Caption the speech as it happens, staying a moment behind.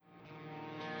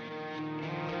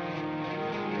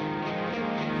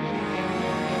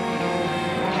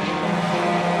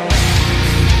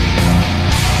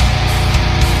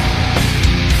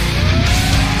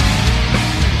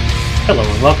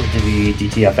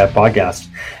DTFF podcast.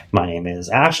 My name is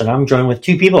Ash, and I'm joined with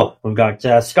two people. We've got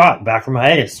Scott back from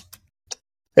hiatus.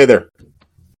 Hey there.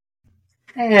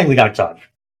 And we got Todd.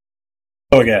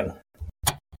 Hello again.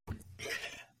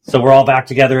 So we're all back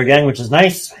together again, which is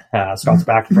nice. Scott's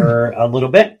back for a little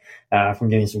bit from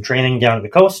doing some training down at the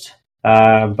coast.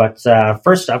 But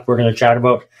first up, we're going to chat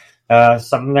about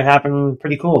something that happened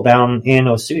pretty cool down in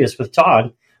Osoyoos with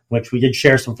Todd, which we did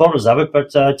share some photos of it.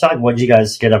 But Todd, what did you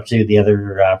guys get up to the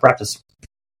other practice?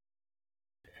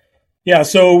 Yeah,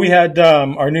 so we had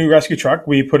our new rescue truck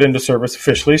we put into service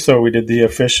officially. So we did the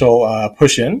official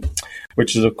push-in,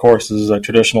 which is, of course, is a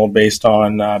traditional based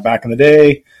on back in the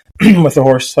day with the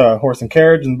horse and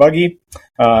carriage and buggy.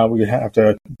 We would have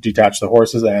to detach the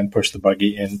horses and push the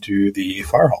buggy into the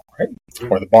fire hall, right,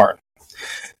 or the barn.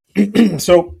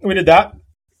 So we did that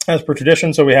as per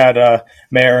tradition. So we had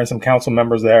mayor and some council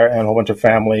members there and a whole bunch of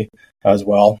family as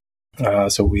well.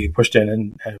 So we pushed in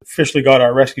and officially got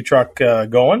our rescue truck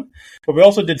going. But we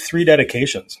also did 3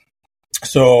 dedications.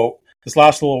 So this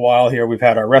last little while here, we've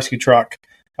had our rescue truck,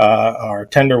 our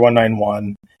tender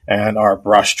 191, and our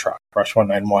brush truck, brush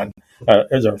 191,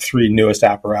 is our 3 newest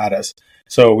apparatus.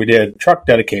 So we did truck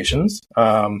dedications.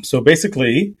 So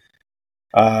basically,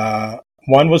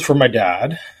 one was for my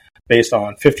dad, based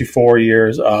on 54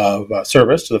 years of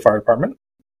service to the fire department.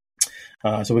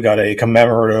 So we got a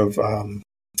commemorative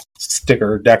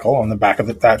sticker decal on the back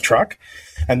of that truck.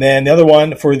 And then the other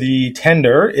one for the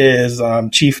tender is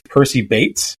Chief Percy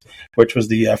Bates, which was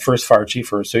the first fire chief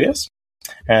for Osoyoos.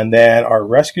 And then our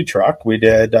rescue truck, we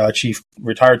did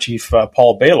retired Chief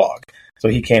Paul Baylog. So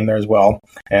he came there as well,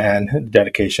 and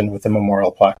dedication with the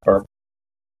memorial plaque,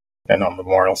 and not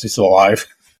memorials, he's still alive,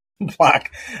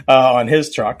 plaque on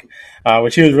his truck,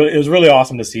 which it was really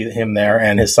awesome to see him there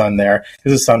and his son there,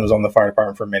 because his son was on the fire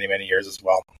department for many, many years as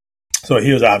well. So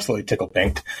he was absolutely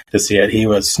tickle-pink to see it. He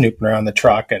was snooping around the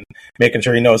truck and making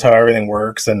sure he knows how everything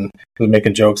works, and he was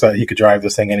making jokes that he could drive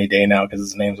this thing any day now because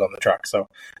his name's on the truck. So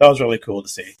that was really cool to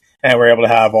see. And we were able to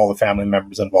have all the family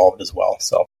members involved as well.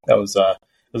 So that was it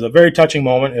was a very touching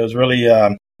moment. It was really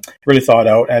really thought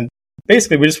out. And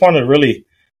basically, we just wanted to really,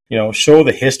 show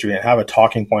the history and have a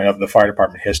talking point of the fire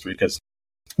department history, because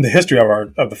the history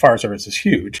of the fire service is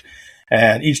huge.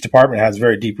 And each department has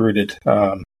very deep-rooted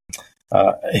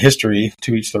history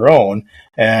to each their own.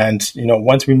 And,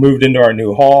 once we moved into our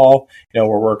new hall,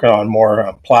 we're working on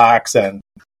more plaques and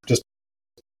just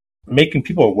making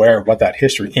people aware of what that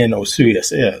history in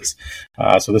Osoyoos is.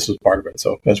 So this was part of it.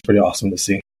 So it was pretty awesome to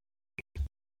see.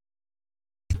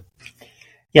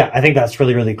 Yeah, I think that's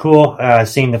really, really cool.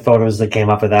 Seeing the photos that came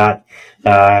up of that,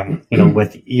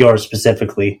 with yours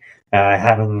specifically,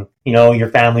 having, your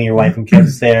family, your wife and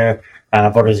kids there,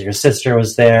 photos of your sister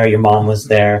was there, your mom was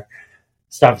there.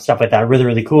 Stuff like that. Really,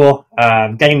 really cool.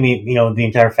 Getting the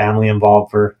entire family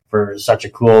involved for such a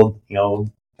cool,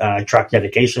 truck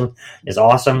dedication is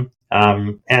awesome.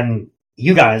 And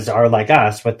you guys are like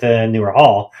us with the newer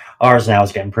hall. Ours now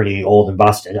is getting pretty old and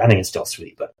busted. I think it's still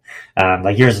sweet, but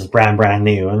like yours is brand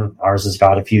new, and ours has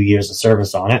got a few years of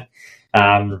service on it.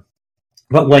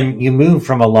 But when you move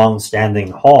from a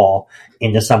long-standing hall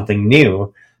into something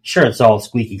new, sure, it's all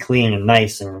squeaky clean and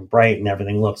nice and bright and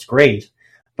everything looks great.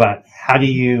 But how do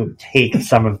you take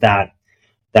some of that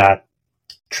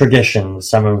tradition,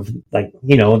 some of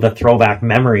the throwback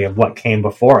memory of what came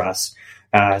before us?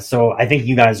 So I think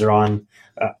you guys are on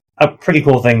a pretty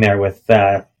cool thing there with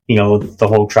the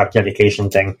whole truck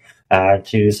dedication thing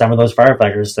to some of those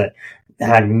firefighters that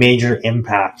had major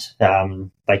impact.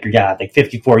 Like your dad,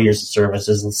 54 years of service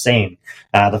is insane.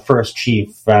 The first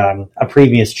chief, a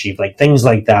previous chief, things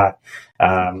like that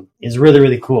is really,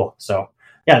 really cool. So.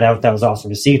 Yeah, that was awesome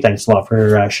to see. Thanks a lot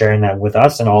for sharing that with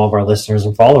us and all of our listeners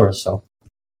and followers. So,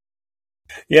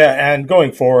 yeah, and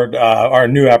going forward, our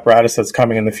new apparatus that's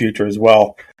coming in the future as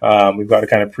well, we've got it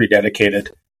kind of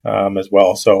pre-dedicated as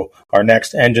well. So our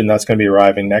next engine that's going to be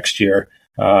arriving next year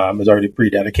is already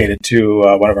pre-dedicated to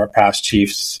one of our past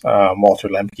chiefs, Walter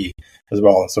Lemke, as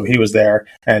well. So he was there,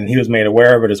 and he was made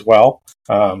aware of it as well.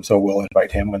 So we'll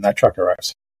invite him when that truck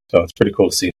arrives. So it's pretty cool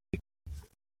to see.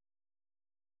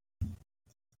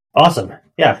 Awesome.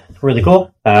 Yeah, really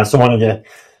cool. So wanted to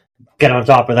get on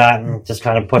top of that and just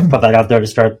kind of put that out there to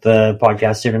start the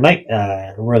podcast here tonight.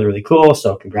 Really, really cool.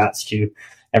 So congrats to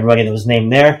everybody that was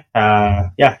named there.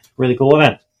 Yeah, really cool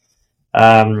event.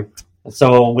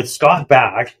 So with Scott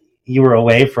back, you were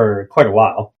away for quite a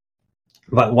while.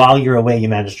 But while you're away, you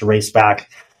managed to race back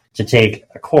to take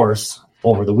a course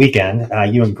over the weekend.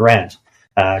 You and Grant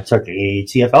took a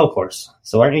TFL course.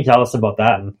 So why don't you tell us about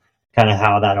that and kind of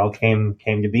how that all came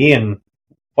to be and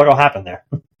what all happened there?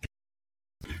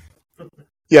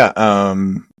 Yeah.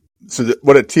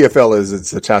 what a TFL is,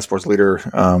 it's a task force leader.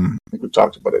 I think we've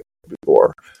talked about it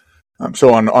before.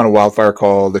 So on a wildfire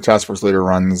call, the task force leader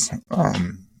runs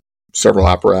several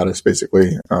apparatus,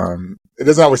 basically. It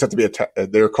doesn't always have to be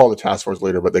they're called a task force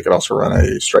leader, but they could also run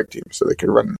a strike team. So they could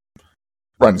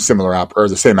run similar or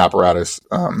the same apparatus,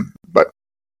 but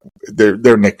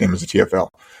their nickname is a TFL.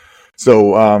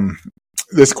 So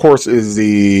this course is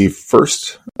the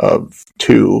first of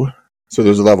two. So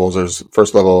there's levels. There's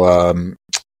first level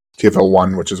TFL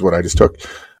 1, which is what I just took.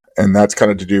 And that's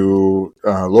kind of to do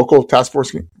local task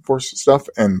force stuff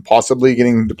and possibly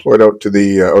getting deployed out to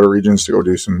the outer regions to go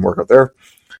do some work out there.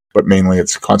 But mainly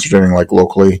it's concentrating like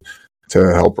locally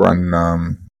to help run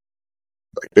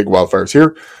like big wildfires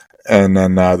here. And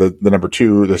then the number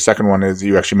 2, the second one is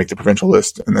you actually make the provincial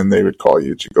list, and then they would call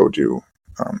you to go do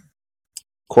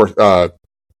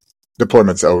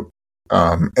deployments out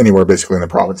anywhere basically in the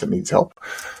province that needs help.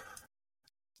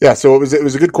 Yeah, so it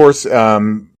was a good course.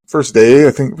 First day,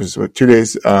 I think it was 2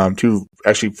 days, 2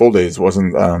 actually full days.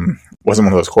 Wasn't one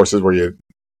of those courses where you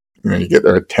get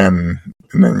there at 10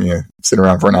 and then you sit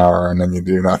around for an hour and then you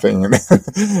do nothing. And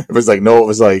it was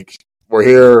like we're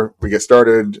here, we get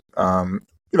started.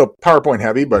 PowerPoint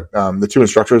heavy, but the 2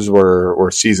 instructors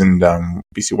were seasoned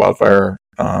BC Wildfire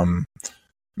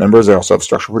members. They also have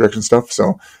structural protection stuff,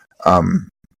 so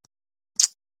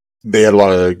they had a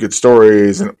lot of good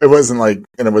stories, and it was like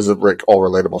all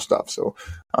relatable stuff. So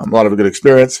a lot of a good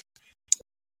experience.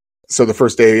 So the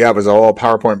first day, it was all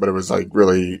PowerPoint, but it was like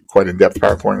really quite in-depth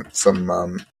PowerPoint, some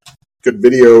good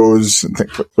videos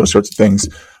and those sorts of things.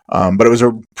 But it was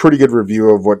a pretty good review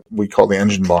of what we call the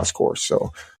Engine Boss course.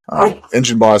 So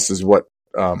Engine Boss is what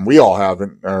we all have.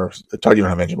 Or Todd, you don't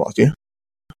have Engine Boss, do you?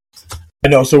 I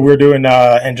know. So we're doing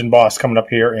Engine Boss coming up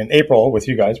here in April with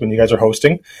you guys when you guys are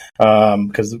hosting.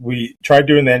 Because we tried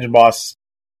doing the Engine Boss,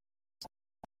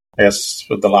 I guess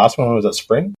the last one was that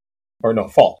spring? Or no,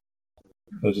 fall.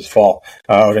 It was just fall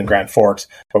out in Grand Forks.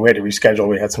 But we had to reschedule.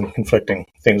 We had some conflicting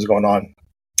things going on.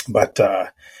 But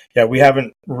we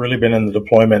haven't really been in the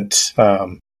deployment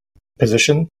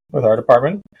position with our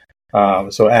department.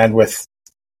 And with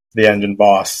the Engine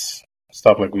Boss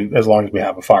stuff, as long as we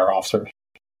have a fire officer,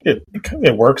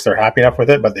 it works. They're happy enough with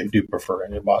it, but they do prefer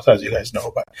Engine Boss, as you guys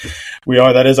know. But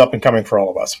that is up and coming for all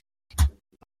of us.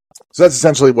 So that's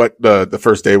essentially what the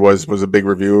first day was a big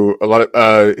review,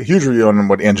 a huge review on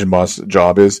what Engine Boss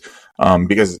job is,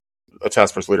 because a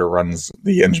task force leader runs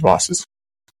the Engine Bosses.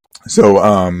 So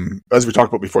as we talked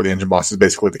about before, the Engine Boss is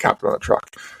basically the captain of the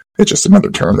truck. It's just another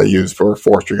term they use for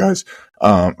forestry guys,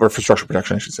 or for structural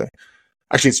protection, I should say.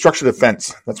 Actually, it's structural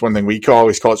defense. That's one thing. We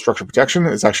always call it structural protection.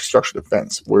 It's actually structural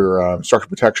defense, where structural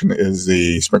protection is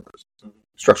the sprinklers.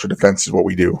 Structural defense is what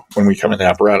we do when we come in the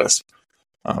apparatus.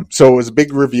 So it was a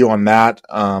big review on that.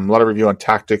 A lot of review on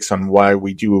tactics, on why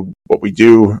we do what we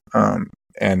do,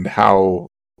 and how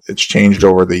it's changed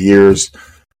over the years.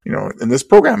 In this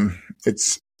program,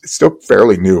 it's still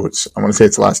fairly new. I want to say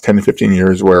it's the last 10 to 15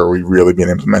 years where we've really been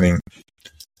implementing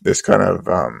this kind of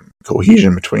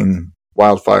cohesion between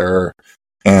wildfire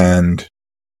and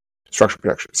structural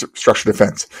protection, structural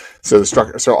defense.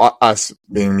 So us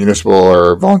being municipal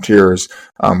or volunteers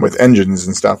with engines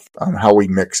and stuff, how we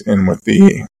mix in with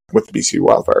the BC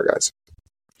wildfire guys.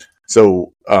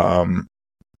 So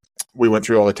we went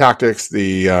through all the tactics,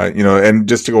 and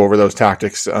just to go over those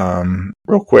tactics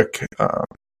real quick,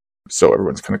 so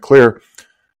everyone's kind of clear.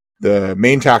 The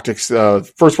main tactics,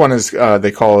 first one is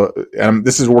they call it,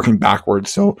 this is working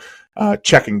backwards. So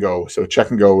check and go. So check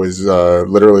and go is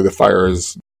literally the fire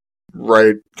is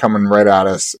coming right at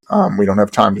us. We don't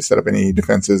have time to set up any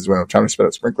defenses. We don't have time to set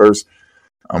up sprinklers.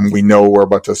 We know we're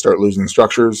about to start losing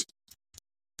structures.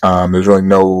 There's really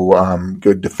no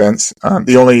good defense.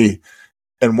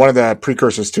 And one of the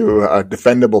precursors to a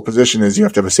defendable position is you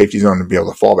have to have a safety zone to be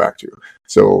able to fall back to.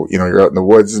 So, you're out in the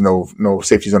woods, no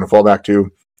safety zone to fall back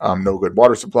to, no good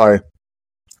water supply,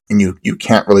 and you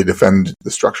can't really defend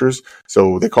the structures.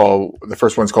 So the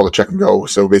first one's called a check and go.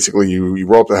 So basically you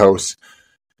roll up the house,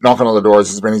 knock on all the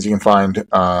doors, as many as you can find,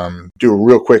 do a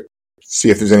real quick, see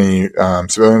if there's any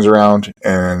civilians around,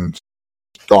 and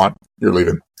gone, you're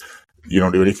leaving. You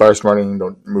don't do any fire smarting,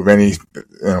 don't move any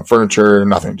furniture,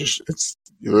 nothing.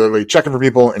 You're literally checking for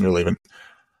people and you're leaving.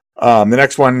 The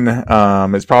next one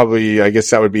is probably, I guess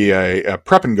that would be a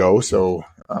prep and go. So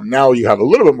now you have a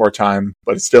little bit more time,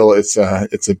 but it's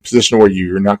a position where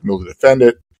you're not going to be able to defend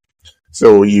it.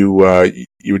 So you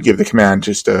would give the command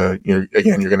just you're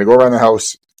going to go around the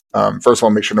house. First of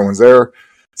all, make sure no one's there.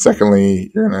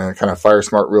 Secondly, you're going to kind of fire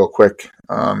smart real quick.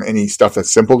 Any stuff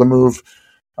that's simple to move.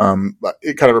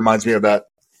 It kind of reminds me of that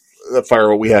the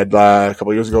fire we had a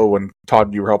couple of years ago when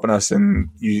Todd, you were helping us, and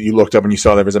you looked up and you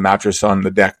saw there was a mattress on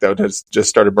the deck that has just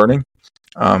started burning.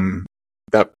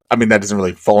 That doesn't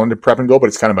really fall into prep and go, but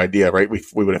it's kind of idea, right? We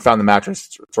would have found the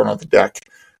mattress, thrown out the deck,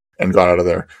 and got out of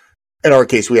there. In our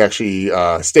case, we actually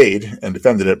stayed and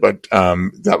defended it, but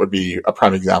that would be a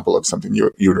prime example of something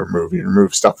you would remove. You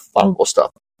remove stuff, flammable stuff,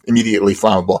 immediately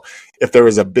flammable. If there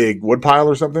was a big wood pile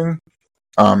or something,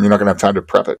 you're not going to have time to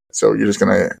prep it. So you're just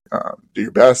going to do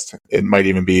your best. It might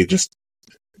even be just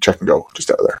check and go, just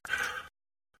out of there.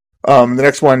 The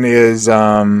next one is,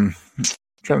 I'm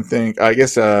trying to think, I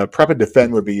guess prep and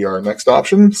defend would be our next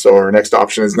option. So our next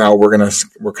option is now we're going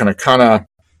to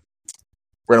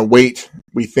wait.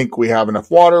 We think we have enough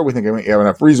water. We think we have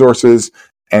enough resources,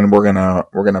 and we're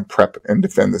gonna prep and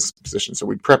defend this position. So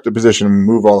we prep the position,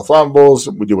 move all the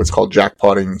flammables. We do what's called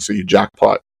jackpotting. So you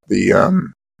jackpot the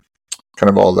kind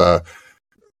of all the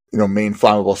main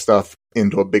flammable stuff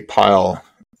into a big pile,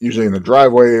 usually in the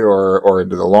driveway or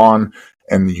into the lawn,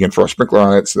 and you can throw a sprinkler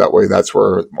on it. So that way, that's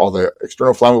where all the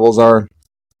external flammables are.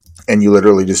 And you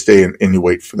literally just stay and you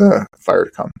wait for the fire to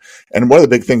come. And one of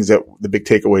the big things one of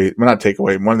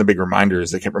the big reminders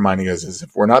they kept reminding us is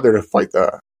if we're not there to fight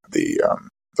the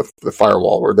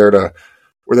firewall, we're there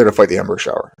to fight the ember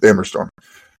storm.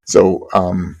 So,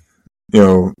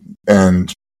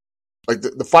 and like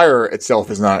the fire itself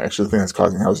is not actually the thing that's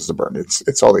causing houses to burn.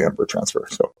 It's all the ember transfer.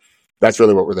 So that's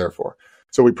really what we're there for.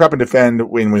 So we prep and defend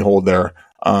when we hold there.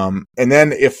 And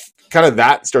then if kind of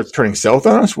that starts turning south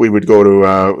on us, we would go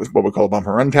to what we call a bump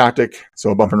and run tactic. So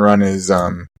a bump and run is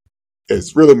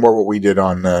really more what we did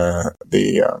on the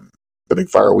big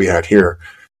fire we had here.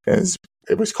 Is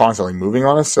it was constantly moving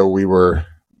on us, so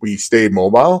we stayed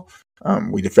mobile.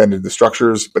 We defended the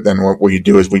structures, but then what we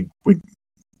do is we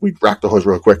rack the hose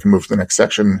real quick and move to the next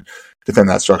section, defend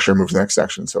that structure, move to the next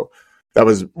section. So that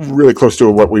was really close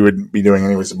to what we would be doing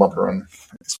anyways. A bump and run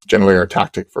is generally our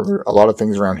tactic for a lot of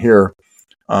things around here.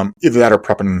 Either that or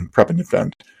prep and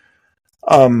defend.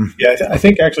 I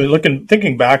think actually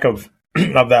thinking back of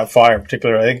that fire in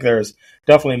particular, I think there's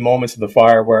definitely moments of the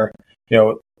fire where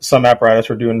some apparatus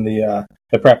were doing the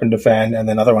prep and defend, and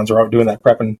then other ones were out doing that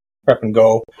prep and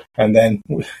go, and then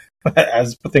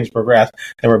as things progressed,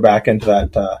 then we're back into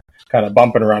that kind of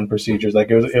bump and run procedures.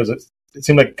 Like it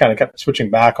seemed like it kind of kept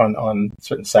switching back on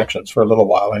certain sections for a little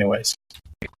while, anyways.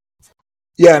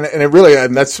 Yeah, and it really,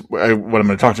 and that's what I'm going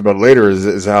to talk about later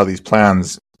is how these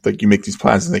plans, like you make these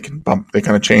plans and they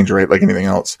kind of change, right? Like anything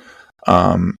else.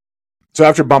 So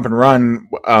after bump and run,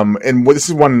 and this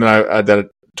is one that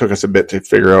it took us a bit to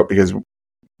figure out because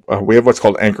we have what's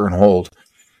called anchor and hold.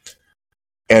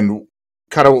 And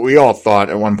kind of what we all thought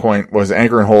at one point was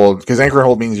anchor and hold, because anchor and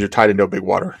hold means you're tied into a big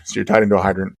water. So you're tied into a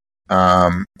hydrant.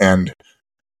 And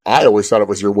I always thought it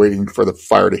was you're waiting for the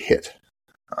fire to hit.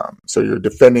 So you're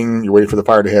defending, you're waiting for the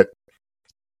fire to hit,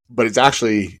 but it's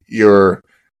actually you're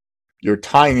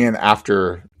tying in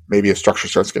after maybe a structure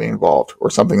starts getting involved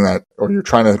or something or you're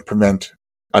trying to prevent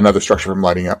another structure from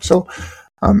lighting up. So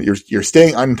you're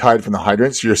staying untied from the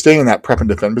hydrant. So you're staying in that prep and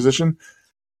defend position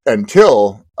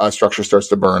until a structure starts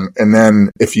to burn. And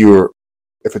then if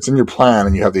it's in your plan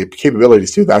and you have the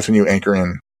capabilities to, that's when you anchor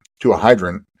in to a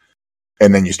hydrant.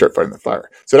 And then you start fighting the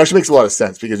fire. So it actually makes a lot of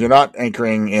sense because you're not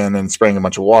anchoring in and spraying a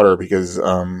bunch of water because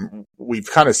we've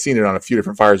kind of seen it on a few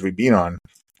different fires we've been on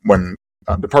when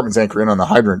departments anchor in on the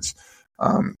hydrants.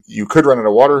 You could run out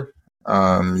of water.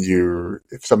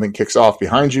 If something kicks off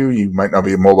behind you, you might not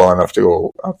be mobile enough to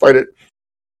go fight it.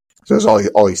 So there's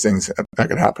all these things that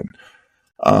could happen.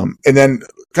 And then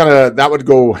kind of that would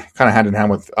go kind of hand in hand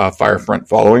with fire front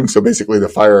following. So basically the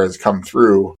fire has come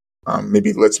through,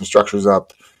 maybe lit some structures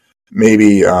up.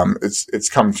 Maybe it's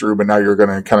come through, but now you're going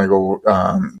to kind of go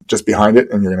just behind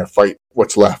it, and you're going to fight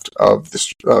what's left of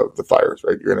the fires.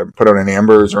 Right? You're going to put out any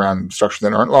embers around structures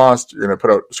that aren't lost. You're going to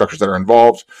put out structures that are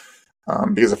involved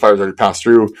because the fire's already passed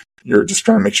through. You're just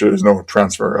trying to make sure there's no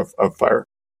transfer of fire.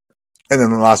 And then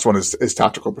the last one is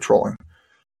tactical patrolling.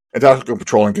 And tactical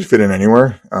patrolling can fit in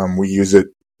anywhere. We use it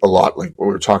a lot. Like what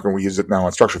we were talking, we use it now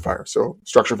on structure fire. So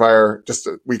structure fire,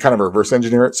 we kind of reverse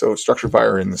engineer it. So structure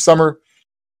fire in the summer.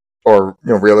 Or,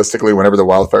 realistically, whenever the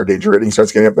wildfire danger rating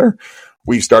starts getting up there,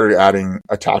 we've started adding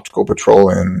a tactical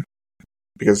patrol in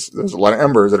because there's a lot of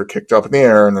embers that are kicked up in the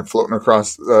air and they're floating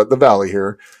across the valley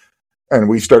here. And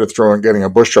we started getting a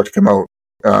bush truck to come out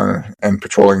and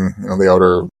patrolling, the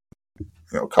outer,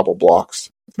 couple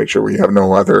blocks to make sure we have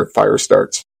no other fire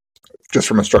starts just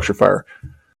from a structure fire.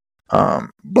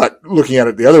 But looking at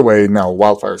it the other way, now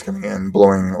wildfire's coming in,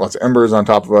 blowing lots of embers on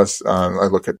top of us. I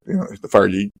look at, the fire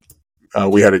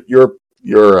we had at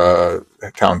your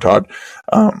town, Todd.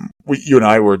 You and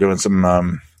I were doing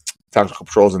some tactical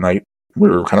patrols at night. We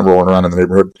were kind of rolling around in the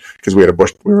neighborhood because we had a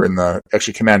bush. We were in the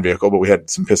actually command vehicle, but we had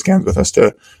some piss cans with us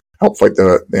to help fight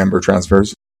the ember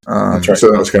transfers. Right.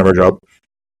 So that was kind of our job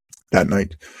that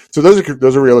night. So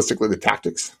those are realistically the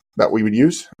tactics that we would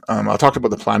use. I'll talk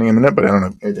about the planning in a minute, but I don't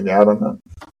have anything to add on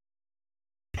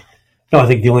that. No, I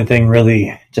think the only thing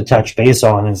really to touch base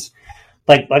on is,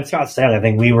 like Scott said, I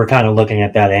think we were kind of looking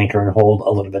at that anchor and hold a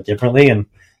little bit differently. And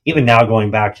even now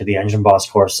going back to the engine boss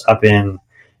course up in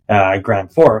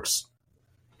Grand Forks,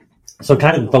 so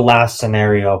kind of the last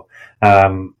scenario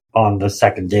on the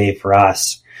second day for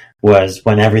us was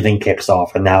when everything kicks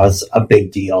off, and that was a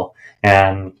big deal.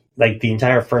 And like the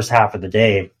entire first half of the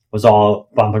day was all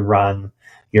bump and run,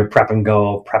 your prep and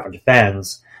go, prep and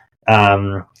defense.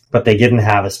 But they didn't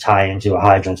have us tie into a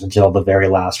hydrant until the very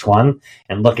last one.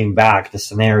 And looking back, the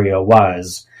scenario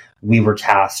was we were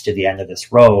tasked to the end of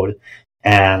this road,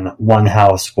 and one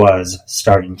house was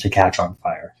starting to catch on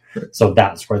fire. So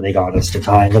that's where they got us to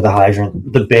tie into the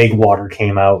hydrant. The big water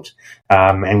came out,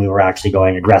 and we were actually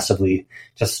going aggressively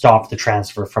to stop the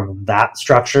transfer from that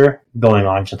structure going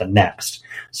on to the next.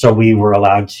 So we were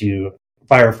allowed to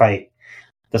firefight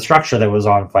the structure that was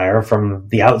on fire from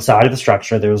the outside of the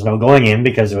structure. There was no going in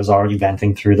because it was already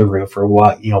venting through the roof or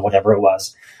whatever it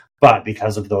was. But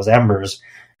because of those embers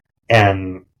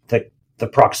and the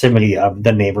proximity of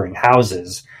the neighboring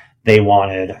houses, they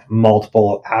wanted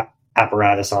multiple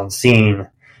apparatus on scene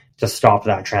to stop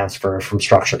that transfer from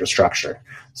structure to structure.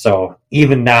 So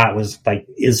even that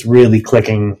is really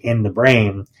clicking in the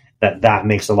brain that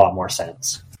makes a lot more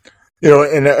sense.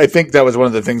 And I think that was one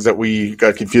of the things that we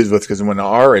got confused with, because when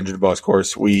our engine boss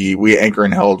course, we anchor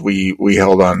and held, we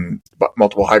held on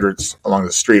multiple hydrants along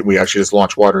the street. We actually just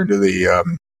launched water into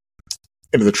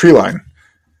the tree line.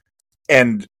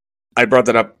 And I brought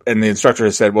that up, and the instructor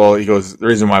said, well, he goes, the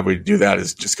reason why we do that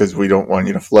is just because we don't want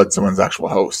you to flood someone's actual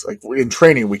house. Like in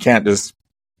training, we can't just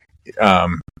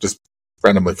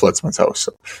randomly flood someone's house.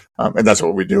 So, and that's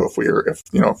what we do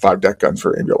if 5 deck guns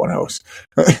for aimed at one house.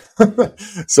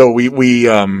 So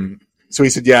so he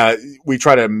said, yeah, we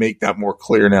try to make that more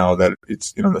clear now that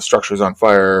it's, the structure's on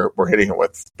fire. We're hitting it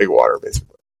with big water,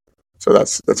 basically. So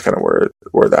that's kind of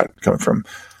where that coming from.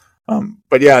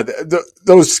 But yeah,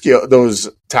 those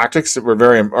tactics are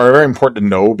very important to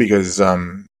know, because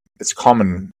it's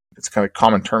common. It's kind of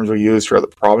common terms we use throughout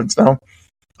the province now,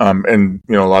 and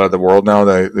a lot of the world now.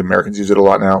 The Americans use it a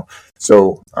lot now.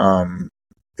 So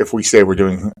if we say we're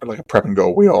doing like a prep and go,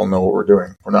 we all know what we're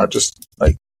doing. We're not just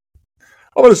like,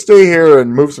 I'm going to stay here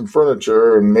and move some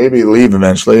furniture and maybe leave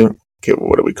eventually. Okay, well,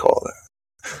 what do we call that?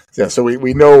 Yeah, so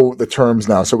we know the terms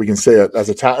now, so we can say it as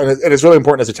a task, and it's really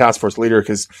important as a task force leader,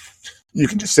 because you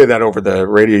can just say that over the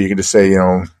radio. You can just say,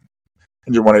 Engine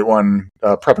 181,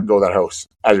 prep and go that house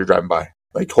as you're driving by.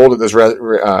 Like, hold it this,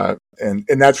 and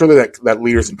that's really that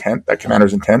leader's intent, that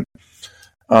commander's intent.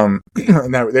 And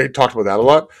they talked about that a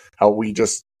lot. How we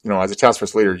just, as a task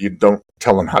force leader, you don't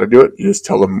tell them how to do it. You just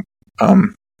tell them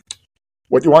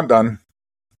what you want done.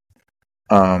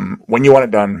 When you want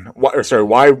it done, why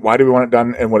do we want it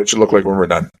done, and what it should look like when we're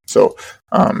done. So,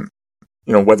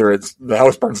 whether it's the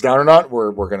house burns down or not,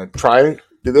 we're going to try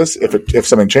do this. If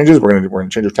something changes, we're going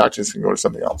to change our tactics and go to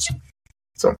something else.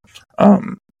 So,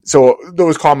 so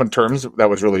those common terms, that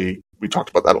was really, we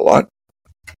talked about that a lot.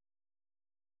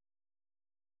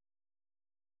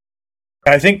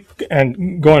 I think,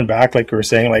 and going back, like we were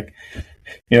saying,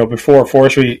 before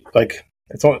forestry,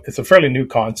 it's a fairly new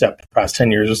concept the past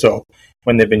 10 years or so,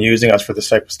 when they've been using us for this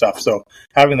type of stuff. So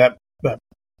having that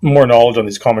more knowledge on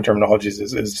these common terminologies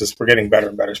is just, we're getting better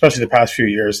and better, especially the past few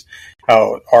years,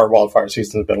 how our wildfire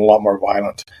season has been a lot more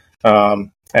violent.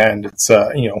 And it's,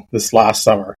 this last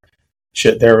summer,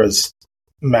 there was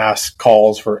mass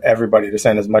calls for everybody to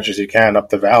send as much as you can up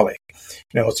the valley.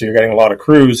 So you're getting a lot of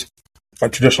crews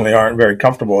that traditionally aren't very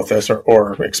comfortable with this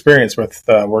or experienced with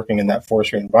working in that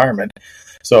forestry environment.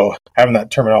 So having that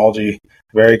terminology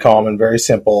very common, very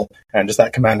simple, and just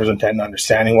that commander's intent and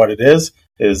understanding what it is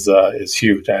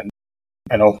huge. And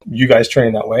I know you guys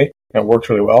train that way, and it works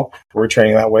really well. We're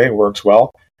training that way, it works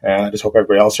well, and I just hope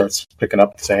everybody else starts picking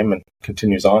up the same and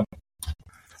continues on.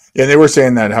 Yeah, they were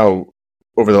saying that how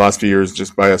over the last few years,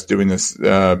 just by us doing this,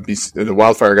 the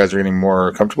wildfire guys are getting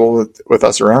more comfortable with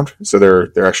us around. So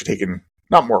they're actually taking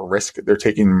not more risk. They're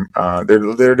taking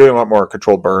they're doing a lot more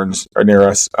controlled burns near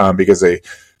us because in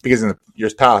the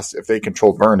years past, if they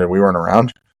controlled burned and we weren't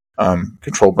around,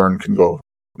 controlled burn can go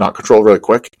not controlled really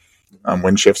quick.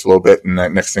 Wind shifts a little bit, and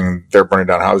that next thing they're burning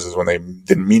down houses when they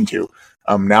didn't mean to.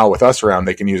 Now with us around,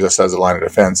 they can use us as a line of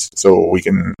defense, so we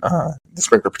can the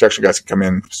sprinkler protection guys can come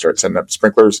in, start setting up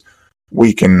sprinklers.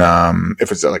 we can,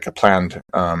 if it's like a planned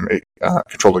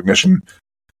controlled ignition,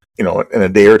 in a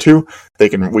day or two, we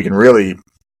can really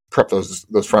prep those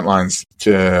front lines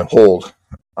to hold.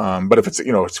 But if it's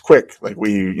it's quick, like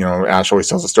Ash always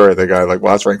tells the story of the guy like,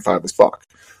 well, that's rank 5 as fuck.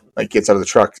 Like gets out of the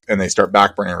truck and they start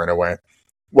backburning right away.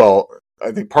 Well,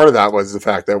 I think part of that was the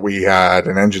fact that we had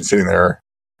an engine sitting there,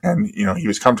 and he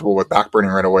was comfortable with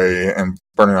backburning right away and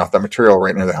burning off that material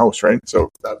right near the house, right? So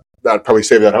that probably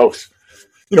saved that house.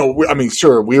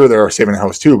 Sure, we were there saving the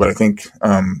house too, but I think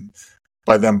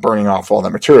by them burning off all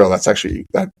that material, that's actually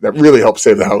that really helped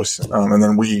save the house. And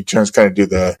then we just kind of do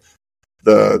the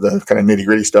kind of nitty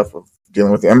gritty stuff of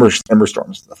dealing with the ember storms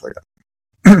and stuff like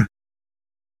that.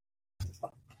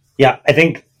 Yeah, I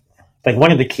think like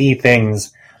one of the key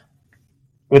things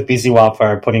with BC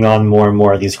Wildfire putting on more and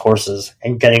more of these courses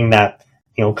and getting that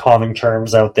common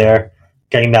terms out there,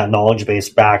 getting that knowledge base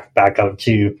back out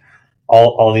to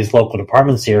all these local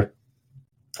departments here.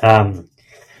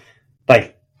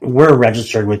 Like we're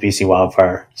registered with BC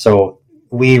Wildfire, so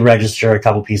we register a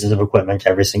couple pieces of equipment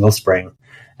every single spring,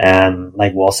 and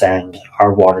like we'll send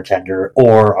our water tender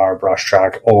or our brush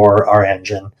truck or our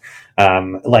engine.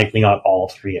 Likely not all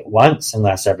three at once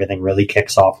unless everything really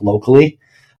kicks off locally,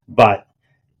 but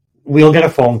we'll get a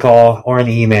phone call or an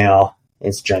email.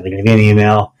 It's generally going to be an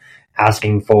email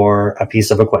asking for a piece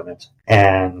of equipment,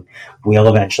 and we'll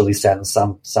eventually send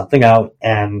something out,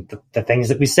 and the things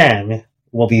that we send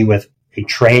will be with a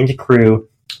trained crew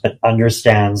that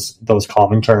understands those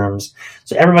common terms,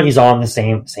 so everybody's on the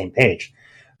same page.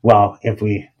 Well, if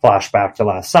we flash back to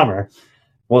last summer,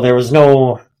 well, there was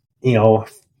no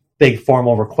big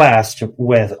formal request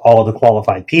with all the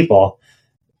qualified people.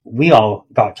 We all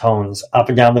got tones up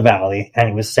and down the valley, and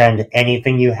it was send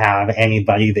anything you have,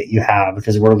 anybody that you have,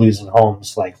 because we're losing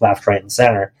homes like left, right, and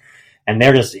center. And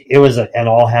it was an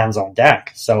all hands on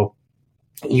deck. So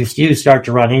you do start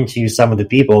to run into some of the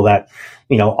people that,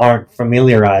 aren't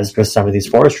familiarized with some of these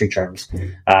forestry terms.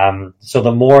 So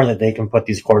the more that they can put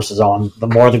these courses on, the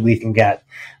more that we can get,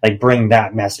 bring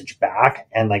that message back.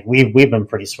 And we've been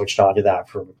pretty switched on to that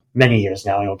for many years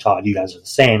now. Todd, you guys are the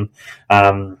same.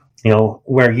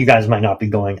 Where you guys might not be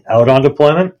going out on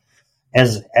deployment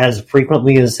as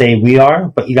frequently as say we are,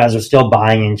 but you guys are still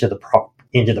buying into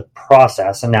the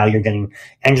process, and now you're getting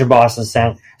engine bosses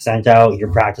sent out.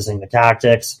 You're practicing the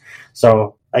tactics,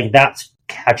 so that's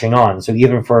catching on. So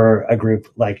even for a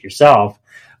group like yourself,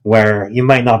 where you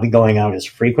might not be going out as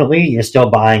frequently, you're still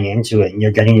buying into it, and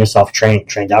you're getting yourself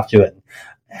trained up to it.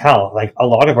 Hell, a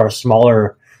lot of our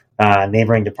smaller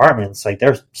neighboring departments,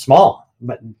 they're small,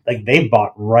 but they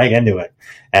bought right into it,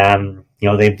 and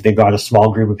they've got a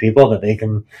small group of people that they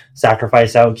can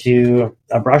sacrifice out to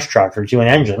a brush truck or to an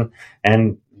engine,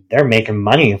 and they're making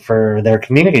money for their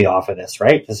community off of this,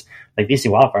 right? Because BC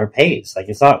Wildfire pays.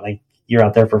 It's not like you're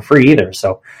out there for free either.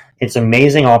 So it's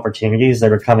amazing opportunities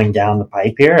that are coming down the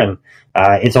pipe here, and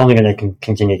it's only going to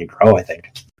continue to grow, I think.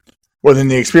 Well, then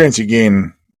the experience you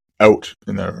gain out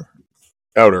in the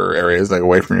outer areas,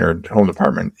 away from your home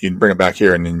department, you can bring it back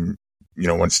here, and then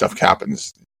when stuff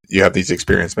happens, you have these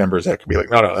experienced members that can be like,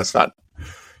 no, this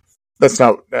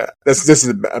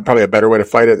is probably a better way to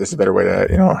fight it. This is a better way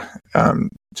to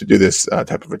do this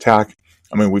type of attack.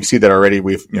 I mean, we've seen that already.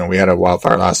 We had a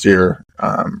wildfire last year,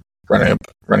 running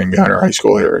behind our high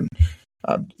school here, and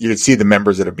you could see the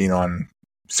members that have been on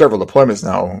several deployments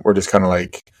now. We're just kind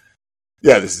of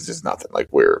yeah, this is just nothing.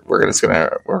 We're gonna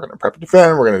prep and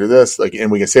defend. We're gonna do this, and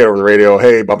we can say it over the radio.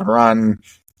 Hey, bump and run.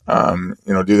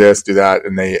 Do this, do that,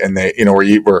 and they,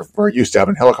 we're used to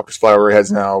having helicopters fly over our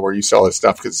heads now. We're used to all this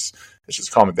stuff because it's just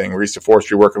a common thing. We're used to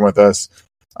forestry working with us.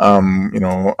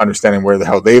 Understanding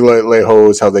how they lay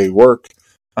hose, how they work.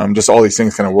 Just all these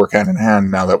things kind of work hand in hand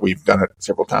now that we've done it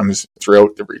several times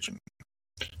throughout the region.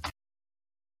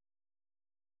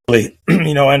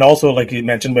 And also, like you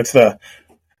mentioned, with the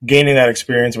gaining that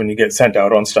experience when you get sent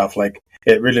out on stuff,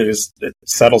 it really it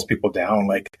settles people down.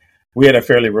 We had a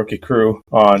fairly rookie crew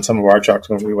on some of our trucks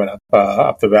when we went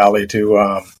up the valley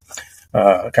to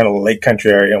kind of the lake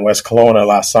country area in West Kelowna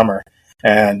last summer.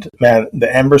 And man,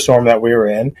 the ember storm that we were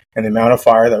in and the amount of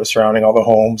fire that was surrounding all the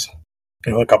homes,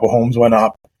 a couple homes went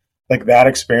up. That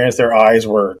experience, their eyes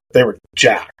were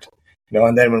jacked.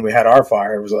 And then when we had our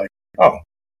fire, it was oh,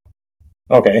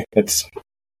 okay, it's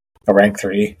a rank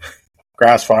 3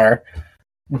 grass fire.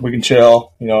 We can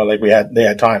chill. They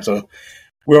had time. So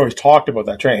we always talked about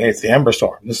that training. Hey, it's the ember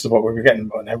storm. This is what we were getting.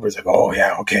 And everybody's oh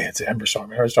yeah, okay, it's the ember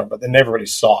storm. But they never really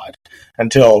saw it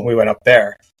until we went up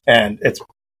there, and it's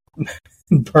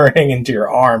burning into your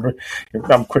arm.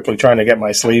 I'm quickly trying to get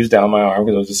my sleeves down my arm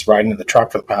because I was just riding in the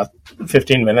truck for the past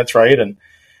 15 minutes, right? And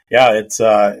yeah,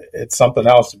 it's something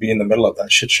else to be in the middle of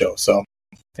that shit show. So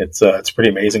it's pretty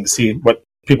amazing to see what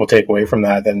people take away from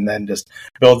that, and then just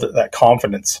build that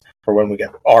confidence for when we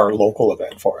get our local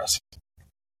event for us.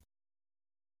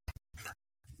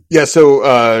 Yeah, so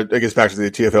I guess back to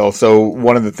the TFL. So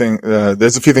one of the things,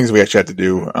 there's a few things we actually had to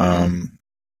do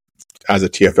as a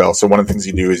TFL. So one of the things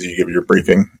you do is you give your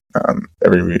briefing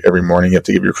every morning. You have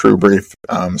to give your crew brief.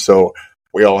 So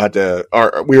we all had to.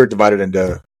 We were divided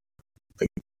into like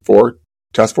 4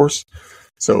 task force.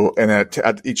 So and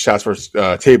at each task force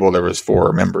table there was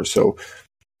 4 members. So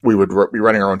we would be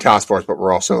running our own task force, but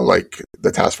we're also like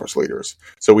the task force leaders.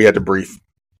 So we had to brief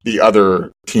the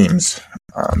other teams.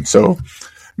 So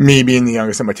me being the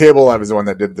youngest at my table, I was the one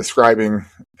that did the scribing,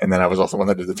 and then I was also the one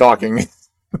that did the talking.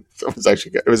 So it was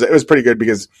actually good. It was pretty good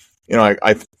because, you know,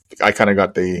 I kind of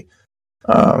got the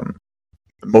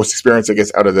most experience, I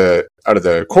guess, out of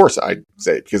the course, I'd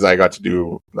say, because I got to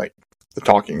do like the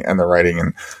talking and the writing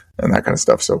and that kind of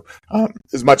stuff. So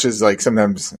as much as like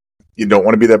sometimes you don't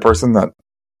want to be that person that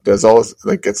does all this,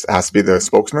 like it has to be the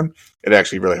spokesman, it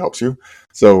actually really helps you.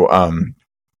 So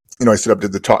you know, I stood up,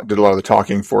 did a lot of the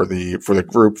talking for the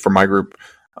group, for my group.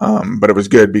 But it was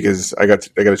good because I got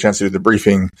a chance to do the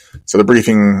briefing. So the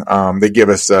briefing, they give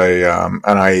us an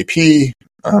IAP,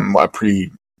 a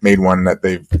pre-made one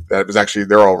that was actually,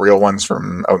 they're all real ones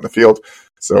from out in the field.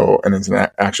 So, and it's an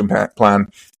action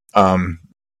plan.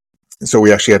 So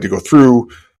we actually had to go through,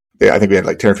 I think we had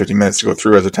like 10 or 15 minutes to go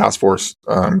through as a task force,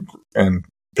 and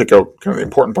pick out kind of the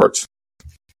important parts.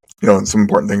 You know, and some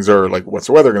important things are like, what's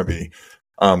the weather going to be?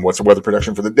 What's the weather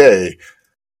prediction for the day?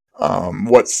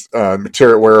 What's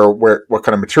material? What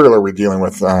kind of material are we dealing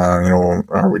with? You know,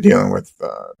 are we dealing with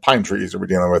pine trees? Are we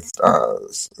dealing with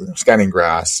standing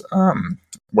grass?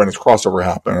 When does crossover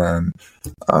happen?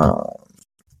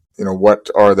 You know, what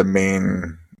are the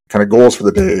main kind of goals for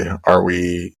the day? Are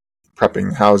we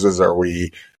prepping houses? Are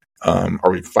we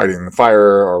fighting the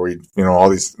fire? Are we, you know, all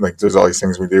these, like, there's all these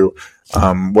things we do.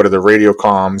 What are the radio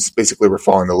comms? Basically, we're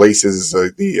following the laces,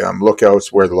 the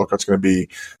lookouts, where the lookout's going to be,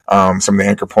 some of the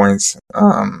anchor points,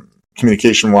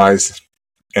 communication wise.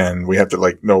 And we have to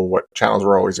like know what channels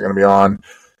we're always going to be on.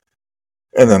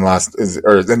 And then we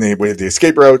have the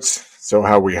escape routes. So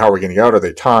how are we going to get out? Are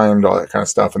they timed? All that kind of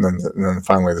stuff. And then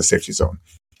finally the safety zone.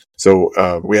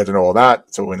 So we had to know all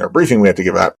that. So in our briefing, we had to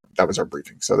give that. That was our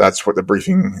briefing. So that's what the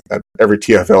briefing that every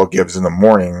TFL gives in the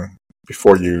morning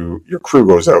before your crew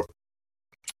goes out.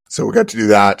 So we got to do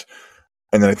that.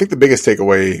 And then I think the biggest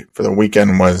takeaway for the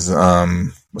weekend was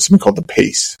something called the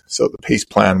PACE. So the PACE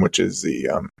plan, which is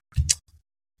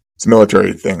it's a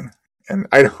military thing. And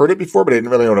I'd heard it before, but I didn't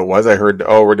really know what it was. I heard,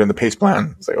 we're doing the PACE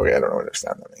plan. It's like, okay, I don't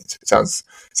understand what that means. It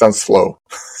sounds slow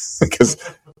because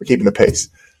we're keeping the pace.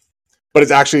 But it's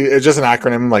just an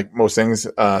acronym like most things. So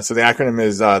the acronym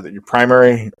is your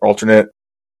primary, alternate,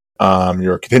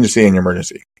 your contingency, and your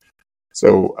emergency.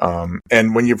 So,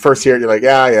 and when you first hear it, you're like,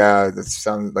 yeah, that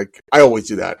sounds like, I always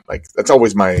do that. Like, that's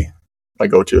always my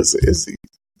go-to is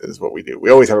what we do. We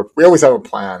always have a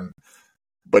plan,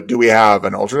 but do we have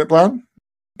an alternate plan?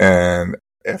 And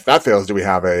if that fails, do we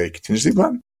have a contingency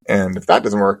plan? And if that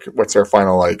doesn't work, what's our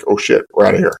final, like, oh shit, we're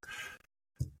out of here.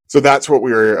 So that's what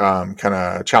we were kind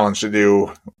of challenged to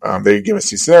do. They give us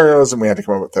these scenarios, and we had to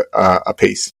come up with a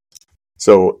pace.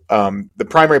 So the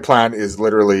primary plan is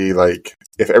literally like,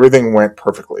 if everything went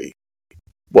perfectly,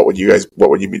 what would you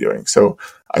be doing? So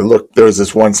there was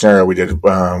this one scenario we did. We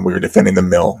were defending the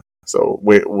mill. So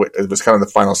it was kind of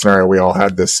the final scenario. We all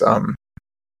had this.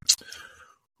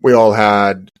 We all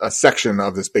had a section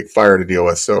of this big fire to deal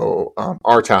with. So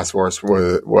our task force we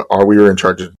were in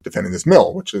charge of defending this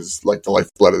mill, which is like the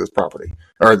lifeblood of this property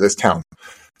or this town.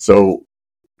 So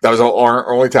that was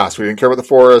our only task. We didn't care about the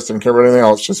forest, didn't care about anything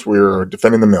else. Just we were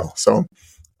defending the mill. So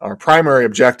our primary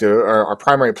objective, or our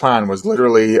primary plan, was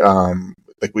literally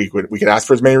like we could ask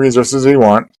for as many resources as we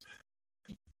want,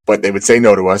 but they would say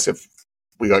no to us if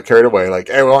we got carried away. Like,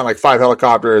 hey, we want like 5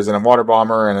 helicopters and a water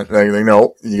bomber, and they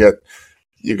no,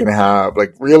 you can have,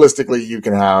 like, realistically, you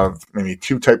can have maybe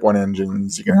 2 Type 1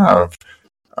 engines. You can have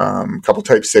a couple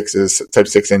Type 6s. Type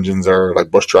 6 engines are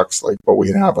like bush trucks, like what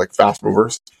we have, like fast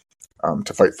movers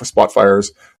to fight for spot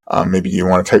fires. Maybe you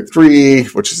want a Type 3,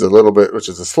 which is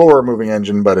a slower moving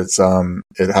engine, but it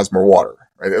has more water.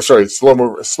 Right? Sorry,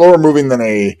 slower moving than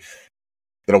a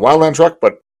WildLand truck,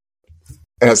 but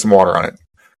it has some water on it.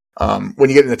 When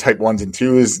you get into Type 1s and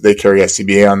 2s, they carry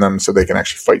SCBA on them, so they can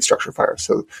actually fight structure fires.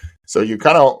 So you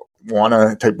kind of want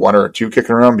a Type 1 or a 2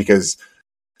 kicking around, because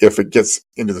if it gets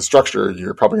into the structure,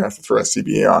 you're probably going to have to throw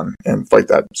SCBA on and fight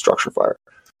that structure fire.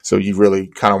 So you really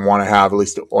kind of want to have at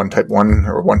least one Type 1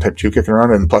 or one Type 2 kicking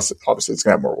around, and plus, obviously, it's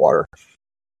going to have more water.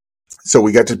 So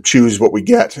we got to choose what we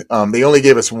get. They only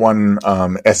gave us one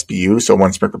SBU, so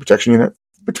one sprinkler protection unit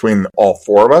between all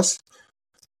four of us.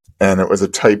 And it was a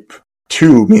type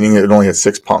 2, meaning it only had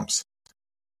 6 pumps.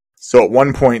 So at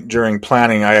one point during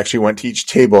planning, I actually went to each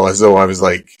table as though I was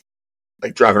like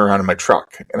driving around in my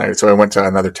truck. And so I went to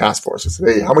another task force. I said,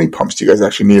 hey, how many pumps do you guys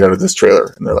actually need out of this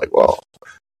trailer? And they're like, well,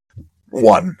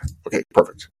 1. Okay,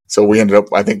 perfect. So we ended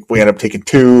up taking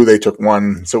 2. They took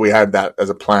 1. So we had that as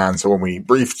a plan. So when we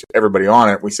briefed everybody on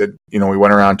it, we said, we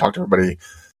went around, talked to everybody.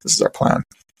 This is our plan.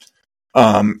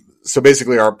 So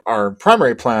basically our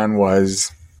primary plan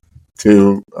was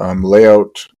to lay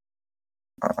out,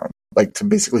 to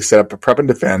basically set up a prep and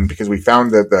defend, because we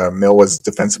found that the mill was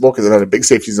defensible because it had a big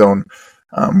safety zone.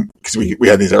 Because we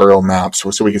had these aerial maps,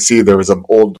 so we could see there was an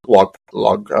old log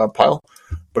pile,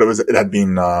 but it had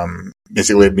been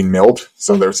milled.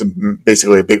 So there's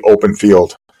basically a big open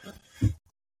field.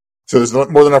 So there's more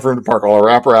than enough room to park all our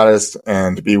apparatus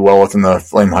and to be well within the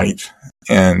flame height,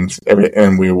 and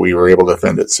we were able to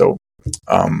defend it. So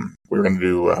we were going to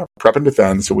do prep and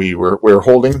defend. So we were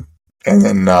holding, and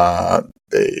then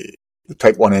the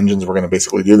Type 1 engines were going to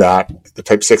basically do that. The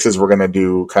Type 6s were going to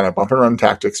do kind of bump and run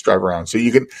tactics, drive around. So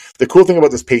the cool thing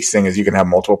about this pace thing is you can have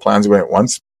multiple plans going at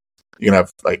once. You can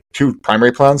have 2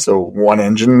 primary plans. So one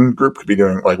engine group could be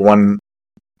doing a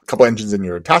couple engines in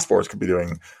your task force could be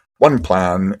doing one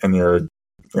plan, and your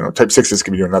Type 6s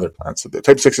could be doing another plan. So the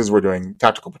Type 6s were doing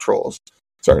tactical patrols.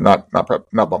 Sorry, not bump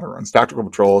and runs, tactical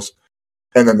patrols.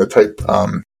 And then the Type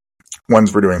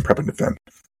 1s were doing prep and defend.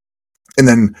 And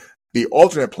then the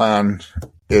alternate plan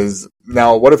is,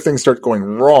 now what if things start going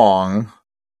wrong?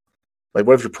 Like,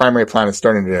 what if your primary plan is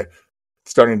starting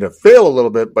to fail a little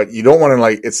bit, but you don't want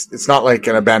to it's not like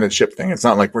an abandoned ship thing. It's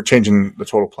not like we're changing the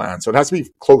total plan. So it has to be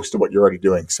close to what you're already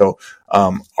doing. So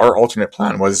our alternate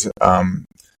plan was,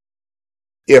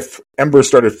 if embers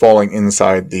started falling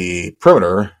inside the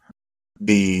perimeter,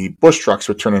 the bush trucks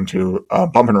would turn into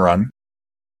bump and run.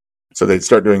 So they'd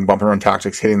start doing bump and run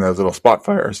tactics, hitting those little spot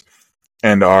fires.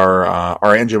 And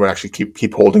our engine would actually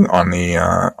keep holding on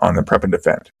the prep and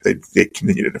defend. They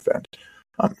continue to defend.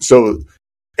 So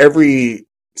every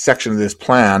section of this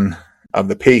plan of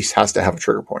the pace has to have a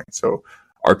trigger point. So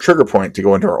our trigger point to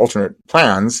go into our alternate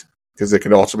plans, because it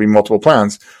could also be multiple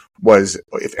plans, was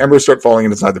if embers start falling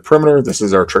inside the perimeter, this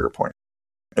is our trigger point.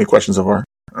 Any questions so far?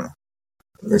 I don't know.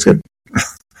 That's good.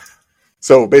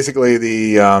 So basically,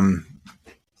 the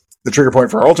trigger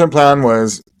point for our alternate plan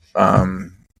was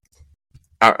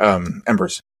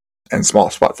embers and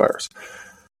small spot fires.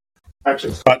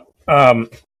 Actually, Scott,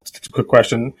 just a quick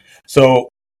question. So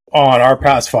on our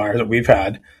past fires that we've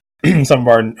had, some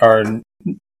of our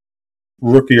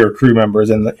rookie or crew members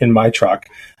in my truck,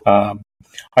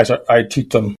 I teach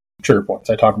them trigger points.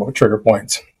 I talk about trigger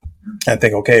points and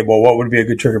think, okay, well, what would be a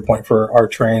good trigger point for our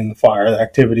terrain, the fire, the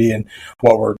activity, and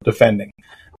what we're defending?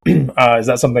 Is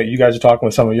that something that you guys are talking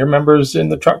with some of your members in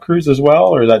the truck crews as well,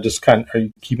 or is that just are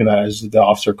you keeping that as the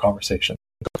officer conversation?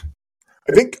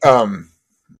 I think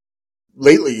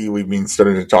lately we've been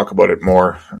starting to talk about it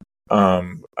more.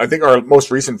 I think our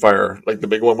most recent fire, like the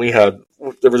big one we had,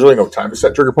 there was really no time to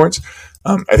set trigger points.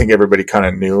 I think everybody kind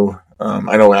of knew.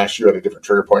 I know Ash, you had a different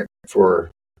trigger point for,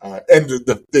 and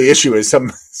the issue is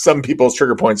some people's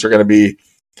trigger points are going to be,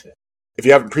 if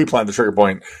you haven't pre-planned the trigger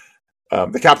point,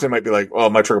 the captain might be like, well,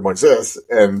 my trigger point's this.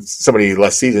 And somebody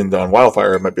less seasoned on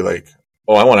wildfire might be like,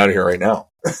 oh, I want out of here right now.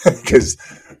 Because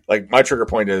my trigger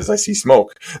point is I see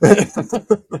smoke.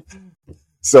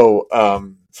 So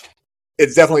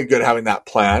it's definitely good having that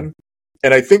plan.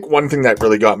 And I think one thing that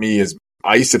really got me is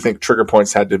I used to think trigger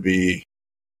points had to be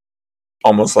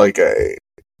almost like a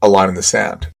line in the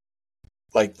sand.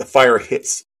 Like the fire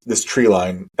hits this tree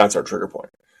line, that's our trigger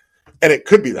point. And it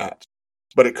could be that.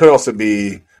 But it could also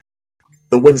be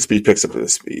the wind speed picks up to the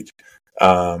speed.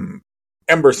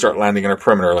 Embers start landing in our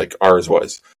perimeter like ours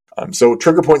was. So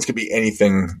trigger points could be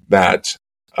anything that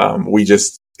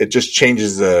it just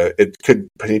changes. It could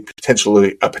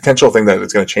potentially a potential thing that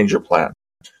is going to change your plan.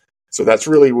 So that's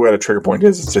really what a trigger point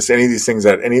is. It's just any of these things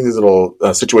any of these little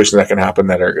situations that can happen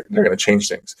they're going to change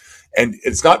things. And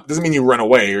doesn't mean you run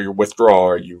away or you withdraw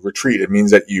or you retreat. It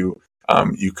means that you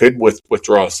could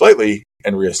withdraw slightly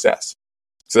and reassess.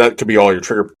 So that could be all your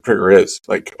trigger is.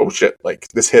 Like, oh shit, like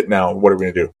this hit now, what are we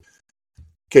going to do?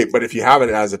 Okay, but if you have it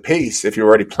as a pace, if you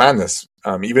already plan this,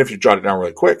 even if you jot it down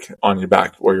really quick on your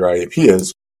back where your IAP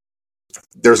is,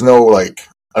 there's no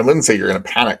I wouldn't say you're going to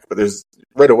panic, but there's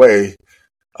right away,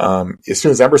 as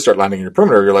soon as embers start landing in your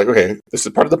perimeter, you're like, okay, this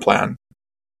is part of the plan.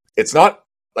 It's not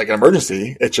like an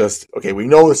emergency. It's just, okay, we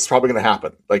know this is probably going to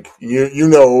happen. Like, you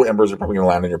know embers are probably going to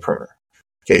land in your perimeter.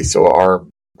 Okay, so our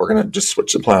we're going to just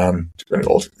switch the plan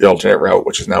to the alternate route,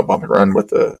 which is now bump and run with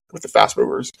the fast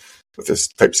movers, with this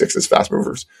Type 6's fast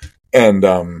movers, and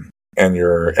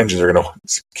your engines are going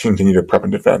to continue to prep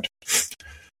and defend.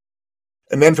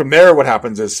 And then from there, what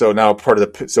happens is, so now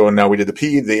we did the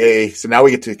P, the A, so now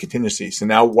we get to contingency. So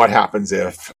now what happens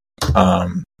if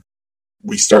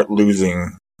we start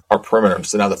losing our perimeter?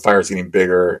 So now the fire is getting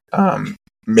bigger.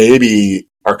 Maybe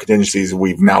our contingencies,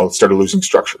 we've now started losing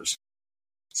structures.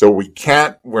 So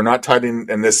we're not tied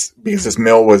in this, because this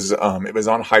mill was, it was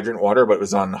on hydrant water, but it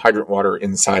was on hydrant water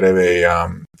inside of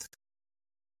that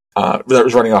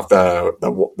was running off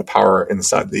the power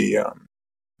inside the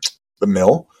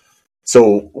mill.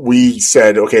 So we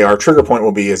said, okay, our trigger point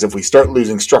will be is if we start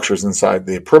losing structures inside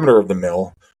the perimeter of the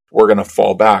mill, we're going to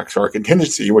fall back. So our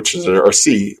contingency, which is our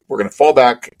C, we're going to fall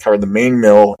back, cover the main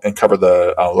mill, and cover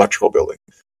the electrical building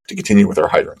to continue with our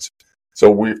hydrants.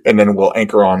 So then we'll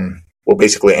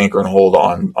basically anchor and hold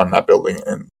on that building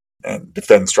and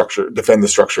defend the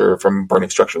structure from burning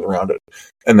structures around it.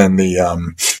 And then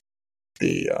the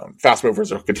fast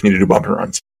movers will continue to do bump and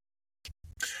runs.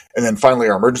 And then finally,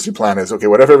 our emergency plan is, okay,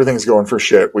 what if everything's going for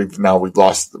shit? We've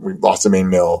lost the main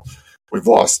mill, we've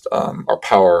lost our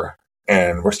power,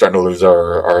 and we're starting to lose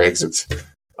our exits,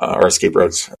 our escape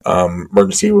routes.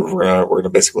 Emergency, we're gonna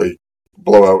basically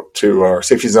blow out to our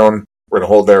safety zone. We're gonna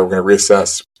hold there. We're gonna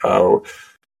reassess,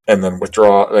 and then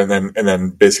withdraw, and then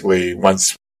basically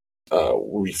once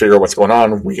we figure out what's going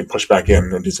on, we can push back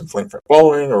in and do some flame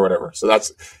following or whatever. So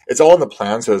it's all in the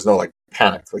plan. So there's no like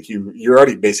panic. Like you're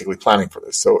already basically planning for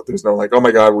this. So there's no like, oh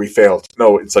my God, we failed.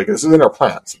 No, it's like, this is in our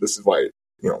plan. So this is why,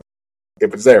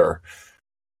 if it's there,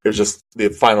 it was just the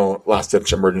final last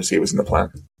ditch emergency was in the plan.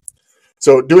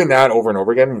 So doing that over and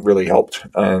over again really helped.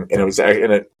 And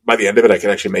by the end of it, I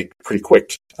could actually make pretty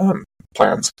quick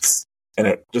plans. And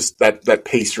it just, that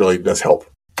pace really does help.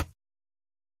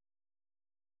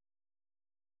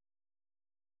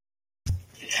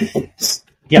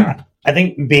 Yeah, I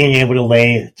think being able to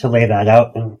lay that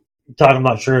out, and Todd, I'm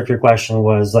not sure if your question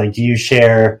was like, do you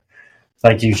share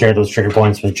those trigger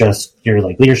points with just your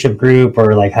like leadership group,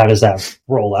 or like how does that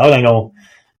roll out? I know,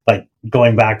 like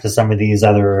going back to some of these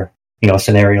other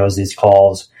scenarios, these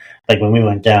calls, like when we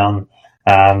went down,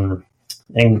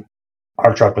 and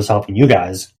our truck was helping you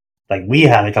guys. Like we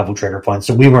had a couple trigger points,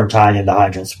 so we weren't tied into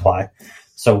hydrant supply,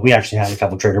 so we actually had a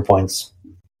couple trigger points,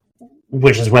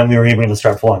 which is when we were able to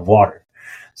start flowing water.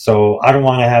 So I don't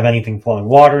want to have anything flowing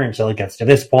water until it gets to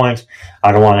this point.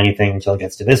 I don't want anything until it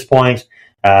gets to this point.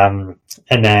 And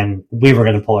then we were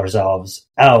going to pull ourselves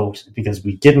out because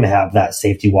we didn't have that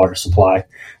safety water supply.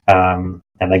 And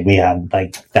like we had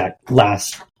like that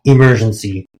last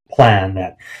emergency plan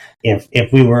that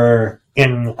if we were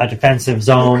in a defensive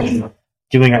zone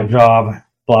doing our job,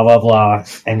 blah, blah, blah,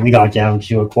 and we got down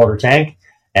to a quarter tank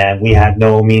and we had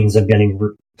no means of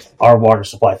getting our water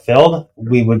supply filled,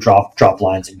 we would drop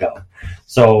lines and go.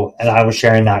 So, and I was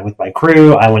sharing that with my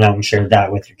crew. I went out and shared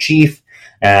that with your chief,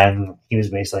 and he was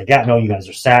basically like, yeah, no, you guys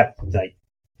are set. Like,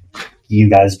 you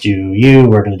guys do you,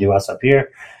 we're going to do us up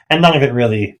here. And none of it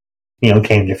really,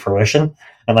 came to fruition.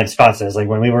 And like Scott says, like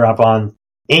when we were up on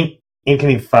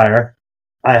incoming fire,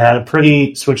 I had a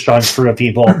pretty switched on crew of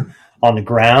people on the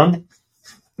ground.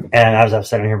 And as I've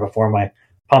said in here before, my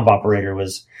pump operator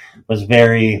was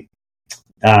very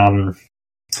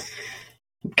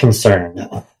concerned,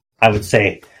 I would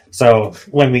say. So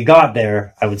when we got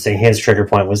there, I would say his trigger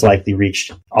point was likely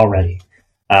reached already.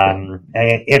 And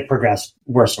it progressed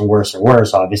worse and worse and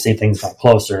worse. Obviously, things got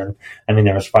closer. And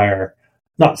there was fire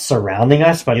not surrounding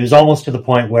us, but it was almost to the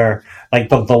point where like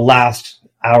the last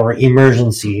hour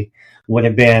emergency would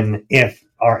have been if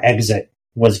our exit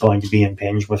was going to be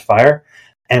impinged with fire.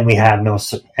 And we had no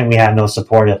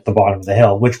support at the bottom of the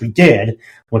hill, which we did,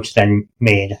 which then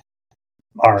made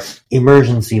our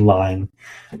emergency line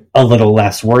a little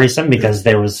less worrisome because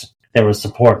there was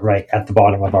support right at the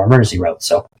bottom of our emergency route.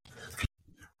 So,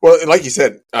 well, and like you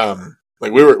said,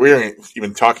 like we were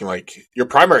even talking, like your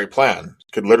primary plan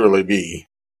could literally be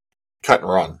cut and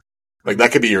run. Like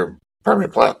that could be your primary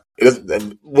plan.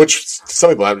 Which some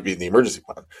people have to be in the emergency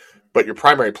plan. But your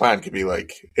primary plan could be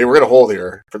like, hey, we're going to hold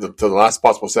here to the last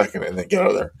possible second and then get out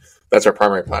of there. That's our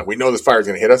primary plan. We know this fire is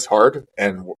going to hit us hard,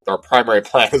 and our primary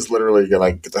plan is literally going to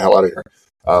like, get the hell out of here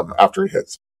after it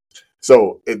hits.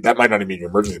 So that might not even be your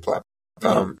emergency plan.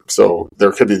 So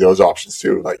there could be those options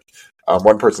too. Like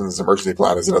one person's emergency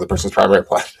plan is another person's primary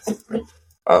plan.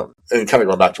 And kind of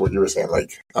going back to what you were saying,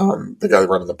 like the guy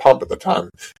running the pump at the time,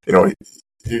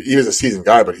 he was a seasoned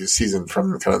guy, but he was seasoned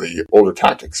from kind of the older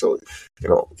tactics. So,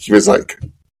 he was like,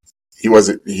 he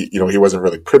wasn't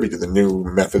really privy to the new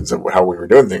methods of how we were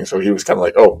doing things. So he was kind of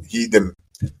like, oh, he didn't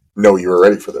know you were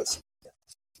ready for this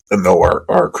and know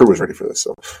our crew was ready for this.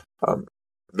 So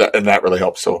that really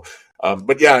helps. So,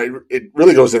 but yeah, it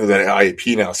really goes into that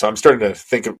IAP now. So I'm starting to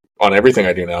think on everything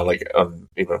I do now, like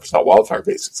even if it's not wildfire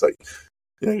based, it's like,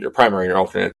 your primary, your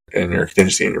alternate, and your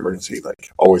contingency and your emergency. Like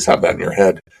always have that in your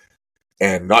head,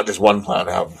 and not just one plan.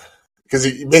 Because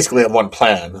you basically have one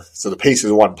plan. So the pace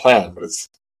is one plan, but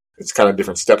it's kind of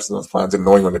different steps in those plans and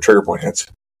knowing when the trigger point hits.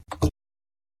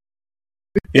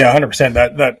 Yeah, 100%.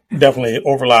 That definitely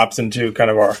overlaps into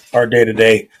kind of our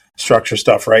day-to-day structure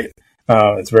stuff, right?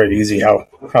 It's very easy how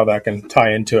that can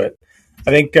tie into it.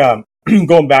 I think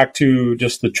going back to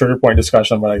just the trigger point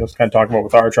discussion, what I was kind of talking about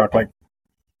with our truck, like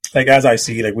as I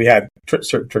see, like we had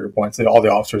certain trigger points that all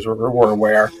the officers were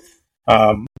aware,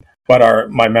 but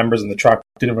my members in the truck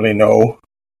didn't really know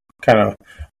kind of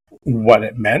what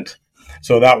it meant.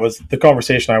 So that was the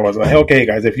conversation. I was like, okay,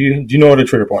 guys, do you know what a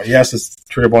trigger point? Yes, this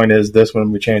trigger point is this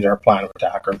when we change our plan of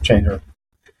attack or change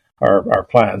our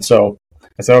plan. So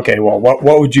I said, okay, well, what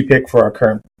would you pick for our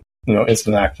current,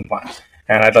 incident action plan?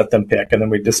 And I'd let them pick, and then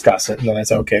we'd discuss it. And then I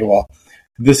said, okay, well,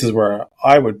 this is where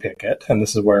I would pick it, and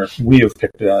this is where we have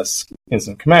picked it as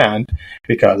incident command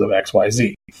because of X, Y,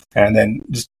 Z. And then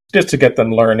just to get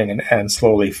them learning and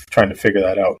slowly trying to figure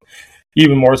that out.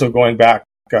 Even more so going back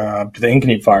to the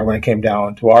Inconvenience fire when it came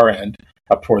down to our end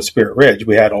up towards Spirit Ridge,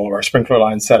 we had all of our sprinkler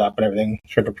lines set up and everything.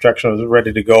 Sprinkler protection was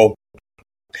ready to go.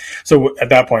 So at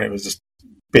that point, it was just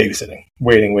babysitting,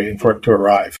 waiting for it to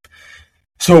arrive.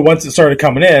 So once it started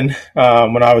coming in,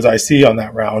 when I was IC on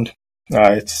that round,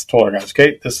 I just told our guys,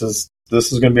 okay, this is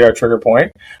going to be our trigger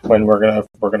point when we're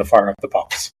gonna fire up the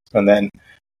pumps, and then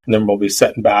we'll be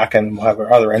setting back and we'll have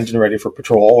our other engine ready for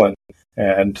patrol,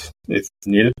 and if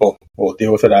needed, we'll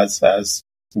deal with it as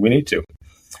we need to.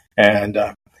 And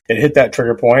it hit that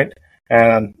trigger point,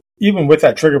 and even with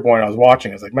that trigger point, I was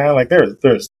watching. I was like, man, like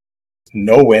there's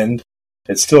no wind.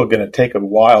 It's still going to take a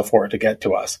while for it to get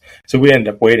to us. So we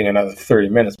ended up waiting another 30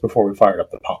 minutes before we fired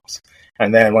up the pumps.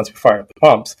 And then once we fired up the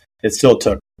pumps, it still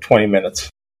took 20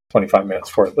 minutes, 25 minutes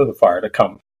for the fire to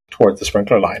come towards the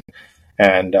sprinkler line.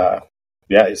 And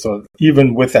so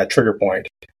even with that trigger point,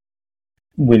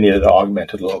 we needed to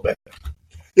augment it a little bit.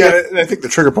 Yeah, and I think the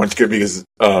trigger point's good because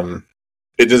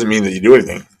it doesn't mean that you do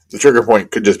anything. The trigger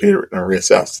point could just be a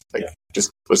reassess. Just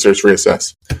let's just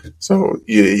reassess. So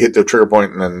you hit the trigger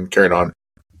point and then carry it on.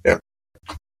 Yeah.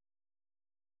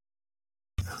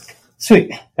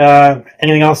 Sweet.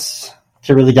 Anything else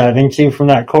to really dive into from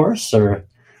that course, or?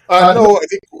 No, I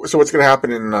think so. What's going to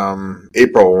happen in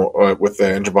April with the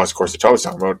Engine Boss course that I was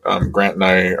talking about? Grant and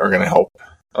I are going to help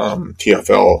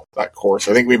TFL that course.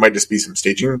 I think we might just be some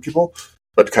staging people,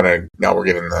 but kind of now we're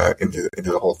getting into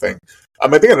the whole thing. I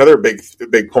think another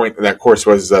big point in that course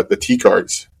was the T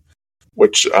cards,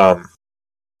 which for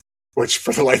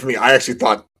the life of me, I actually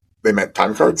thought they meant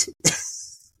time cards.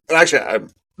 And actually, I'm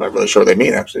not really sure what they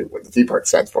mean, actually, what the T part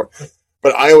stands for.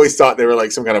 But I always thought they were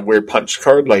like some kind of weird punch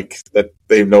card, like that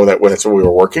they know that that's what we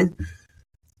were working.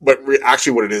 But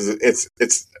actually, what it is,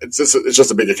 it's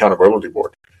just a big accountability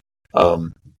board.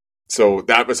 So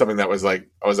that was something that was like,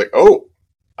 I was like, oh,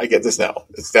 I get this now.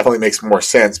 It definitely makes more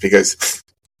sense because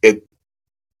it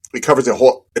covers the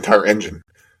whole entire engine.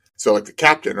 So like the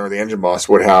captain or the engine boss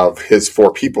would have his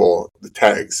 4 people, the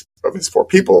tags of his 4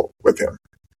 people with him.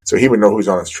 So he would know who's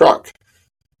on his truck.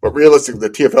 But realistically, the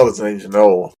TFL doesn't need to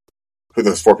know who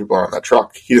those 4 people are on that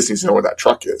truck. He just needs to know what that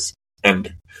truck is.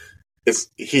 And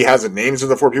he has the names of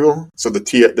the 4 people. So the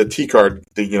T card,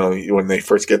 when they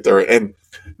first get there, and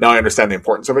now I understand the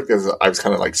importance of it because I was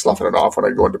kind of like sloughing it off when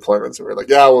I go in deployments and we're like,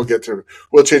 yeah, we'll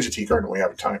change the T card when we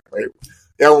have time, right?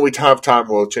 Yeah, when we have time,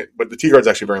 we'll change. But the T card is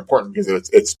actually very important because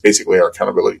it's basically our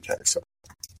accountability tag. So,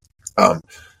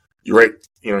 you write,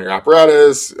 your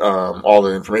apparatus, all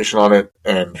the information on it,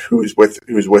 and who's with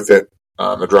it,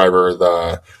 the driver,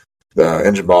 the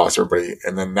engine boss, everybody,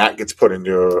 and then that gets put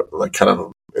into like kind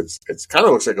of it's kind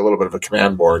of looks like a little bit of a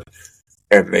command board,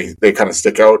 and they kind of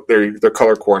stick out. Their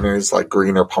color coordinates like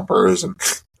green are pumpers, and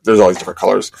there's all these different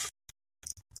colors.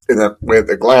 And then with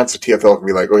a glance, the TFL can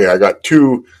be like, okay, I got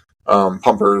 2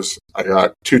 pumpers, I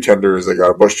got 2 tenders, I got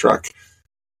a bush truck,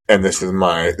 and this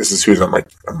is who's on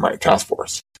my task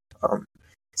force.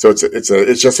 So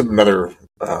it's just another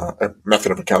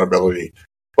method of accountability,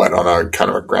 but on a kind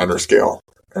of a grander scale.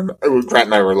 And Grant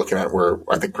and I were looking at where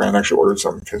I think Grant actually ordered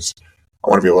some because I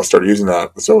want to be able to start using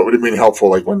that. So it would have been helpful,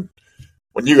 like when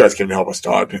you guys came to help us,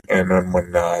 Todd, and then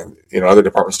when other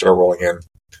departments started rolling in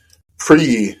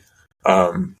pre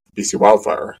BC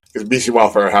Wildfire, because BC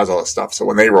Wildfire has all this stuff. So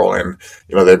when they roll in,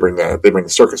 they bring the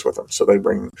circus with them. So they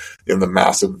bring the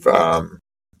massive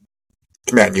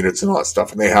command units and all that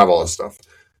stuff, and they have all this stuff.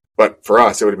 But for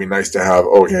us, it would be nice to have,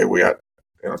 okay, we got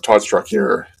Todd's truck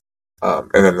here, and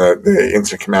then the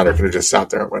incident commander could have just sat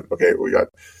there and went, okay, we got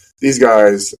these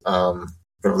guys.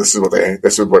 This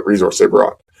is what resource they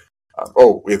brought.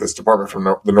 We have this department from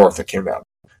the north that came down,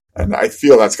 and I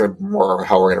feel that's going to be more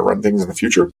how we're going to run things in the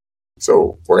future.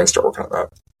 So we're going to start working on that.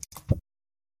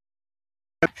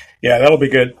 Yeah, that'll be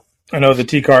good. I know the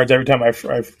T cards. Every time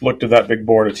I've looked at that big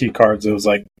board of T cards, it was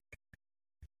like,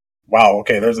 wow,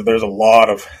 okay, there's a lot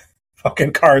of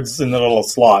fucking cards in the little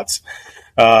slots.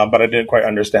 But I didn't quite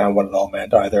understand what it all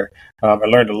meant either. I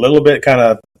learned a little bit kind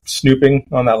of snooping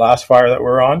on that last fire that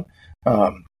we're on.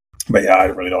 But yeah, I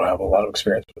really don't have a lot of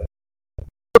experience with it.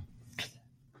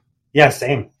 Yeah,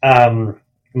 same.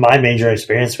 My major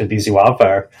experience with BC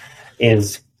Wildfire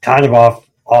is kind of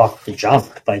off the jump.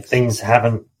 Like, things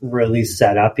haven't really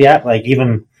set up yet. Like,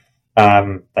 even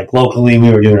like locally,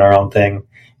 we were doing our own thing.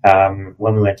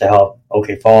 When we went to help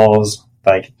OK Falls,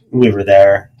 like, we were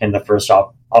there in the first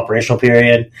operational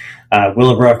period.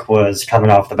 Willowbrook was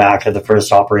coming off the back of the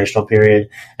first operational period,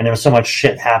 and there was so much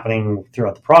shit happening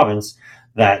throughout the province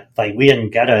that, like, we didn't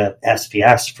get a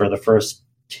SPS for the first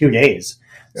 2 days.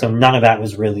 Yeah. So none of that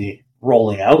was really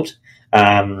rolling out.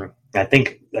 I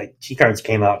think, like, T cards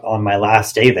came out on my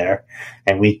last day there,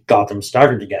 and we got them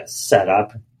started to get set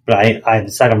up. But I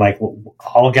decided, I'm like, well,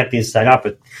 I'll get these set up,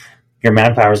 but your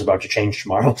manpower is about to change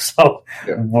tomorrow, so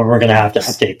we're going to have to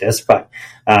update this. But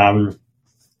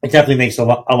it definitely makes a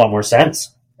lot more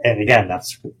sense. And again,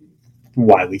 that's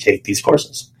why we take these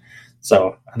courses.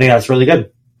 So I think that's really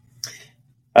good.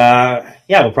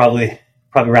 We'll probably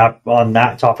wrap on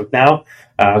that topic now.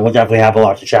 We'll definitely have a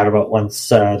lot to chat about once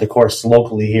the course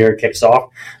locally here kicks off.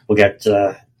 We'll get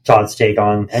Todd's take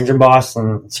on Engine Boss,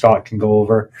 and Scott can go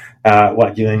over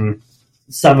doing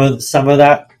some of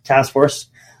that task force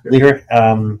leader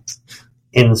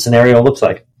in scenario looks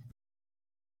like.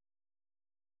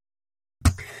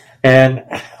 And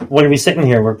what are we sitting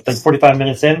here? We're like 45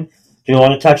 minutes in. Do you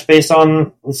want to touch base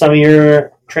on some of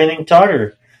your training, Todd,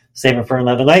 or save it for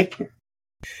another night?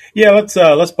 Yeah, let's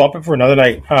bump it for another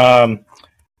night.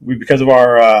 Because of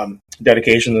our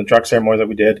dedication to the truck ceremony that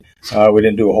we did, we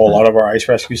didn't do a whole lot of our ice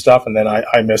rescue stuff, and then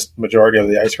I missed majority of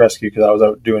the ice rescue because I was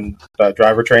out doing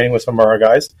driver training with some of our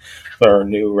guys for our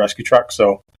new rescue truck.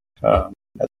 So I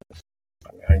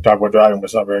can talk about driving, but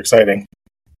it's not very exciting.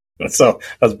 So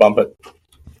let's bump it.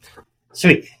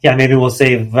 Sweet. Yeah, maybe we'll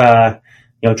save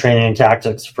training and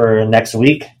tactics for next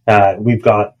week. We've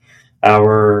got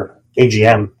our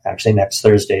AGM actually next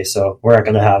Thursday, so we're not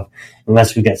going to have,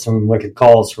 unless we get some wicked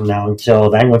calls from now until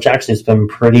then, which actually has been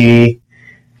pretty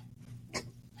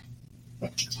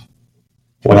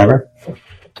whatever.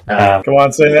 Come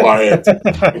on, say it. Quiet. All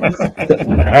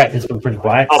right, it's been pretty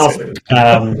quiet.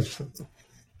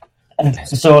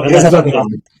 So,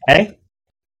 hey?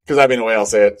 Because I've been away, I'll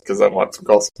say it, because I want some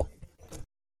calls.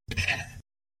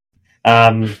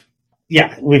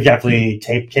 We've definitely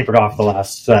tapered off the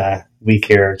last week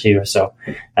here or two. So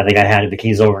I think I handed the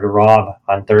keys over to Rob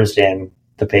on Thursday, and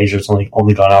the pager's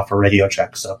only gone off for radio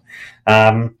check. So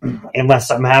unless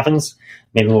something happens,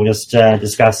 maybe we'll just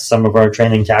discuss some of our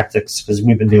training tactics, because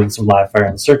we've been doing some live fire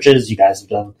and searches. You guys have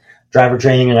done driver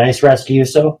training and ice rescue.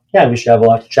 So yeah, we should have a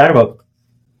lot to chat about.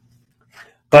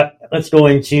 But let's go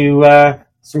into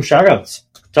some shout outs.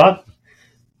 Todd,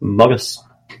 Modus.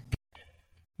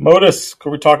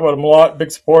 We talk about them a lot. Big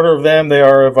supporter of them. They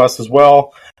are of us as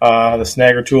well. The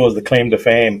Snagger tool is the claim to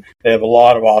fame. They have a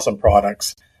lot of awesome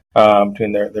products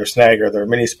between their Snagger, their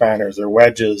mini spanners, their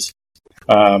wedges,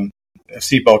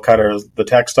 seatbelt cutters, the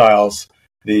textiles,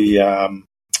 the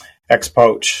X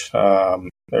pouch,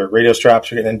 their radio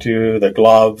straps you're getting into, the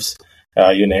gloves,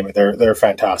 you name it. They're a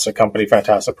fantastic company,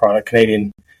 fantastic product.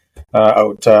 Canadian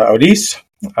out east.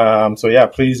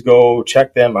 Please go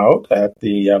check them out at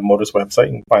the Modus website.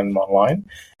 You can find them online.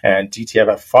 And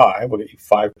DTFF5 will get you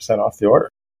 5% off the order.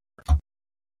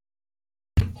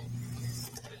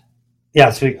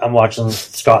 Yeah, so I'm watching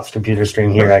Scott's computer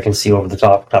screen here. I can see over the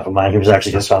top of mine. He was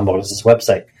actually just on Modus's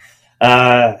website.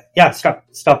 Scott,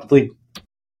 stop the bleed.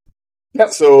 Yeah,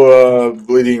 so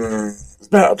bleeding is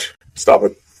bad. Stop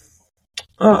it.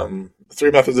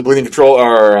 Three methods of bleeding control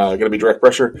are going to be direct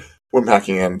pressure, wound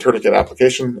packing, and tourniquet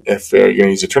application. If you're going to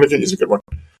use a tourniquet, use a good one.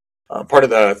 Part of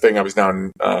the thing I was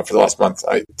down for the last month,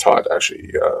 I taught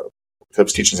actually, I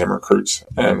was teaching some recruits,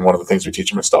 and one of the things we teach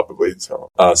them is stop the bleed. So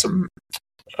some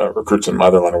recruits in my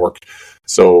other line of work.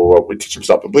 So we teach them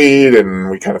stop the bleed,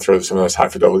 and we kind of throw some of those high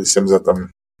fidelity sims at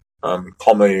them,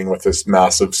 culminating with this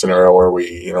massive scenario where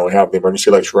we have the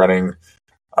emergency lights running.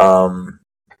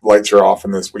 Lights are off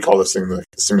in this, we call this thing the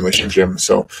simulation gym.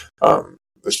 So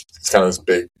it's kind of this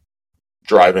big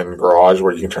drive-in garage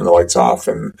where you can turn the lights off,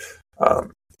 and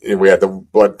we had the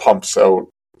blood pumps out,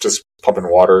 just pumping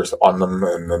water on them,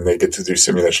 and then they get to do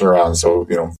simulation rounds. So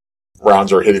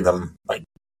rounds are hitting them like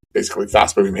basically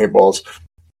fast-moving paintballs,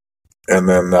 and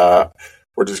then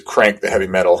we're just crank the heavy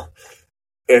metal.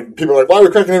 And people are like, "Why are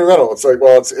we cranking heavy metal?" It's like,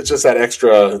 well, it's just that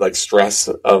extra like stress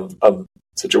of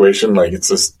situation. Like it's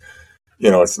just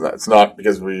it's not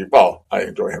because I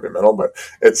enjoy heavy metal, but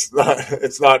it's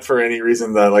not for any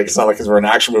reason that like it's not like because we're an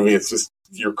action movie. It's just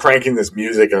you're cranking this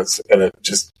music and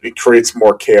it creates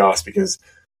more chaos because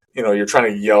you're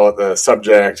trying to yell at the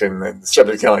subject and the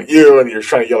subject's yelling at you, and you're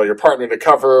trying to yell at your partner to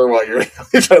cover while you're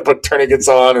trying to put tourniquets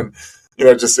on, and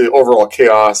just the overall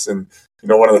chaos. And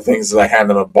one of the things is I hand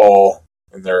them a ball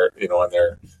and their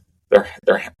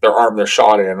arm they're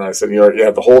shot in, and I said you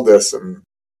have to hold this, and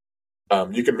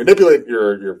you can manipulate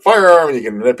your firearm and you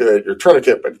can manipulate your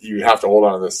tourniquet, but you have to hold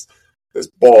on to this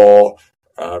ball.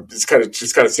 Just kind of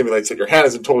simulates that your hand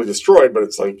isn't totally destroyed, but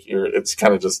it's like it's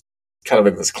kind of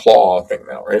in this claw thing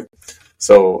now, right?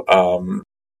 So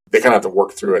they kind of have to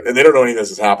work through it, and they don't know any of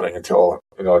this is happening until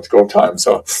it's go time.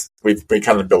 So we've been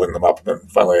kind of building them up, and then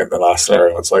finally in the last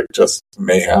scenario, it's like just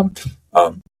mayhem.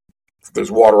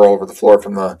 There's water all over the floor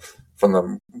from the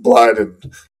blood,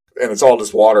 and it's all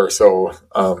just water. So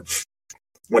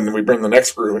when we bring the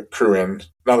next crew in,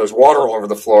 now there's water all over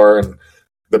the floor, and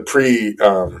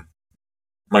the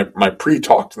my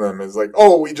pre-talk to them is like,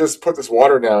 oh, we just put this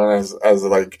water down as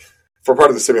like for part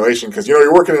of the simulation because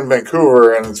you're working in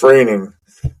Vancouver and it's raining,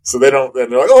 so they're like,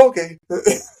 oh, okay.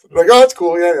 Like, oh, that's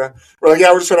cool, yeah. We're like,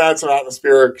 yeah, we're just trying to add some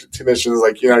atmospheric conditions,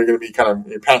 like you're going to be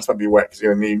your pants might be wet because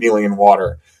you're kneeling in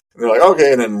water. And they're like,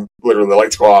 okay, and then literally the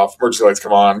lights go off, emergency lights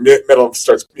come on,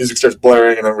 music starts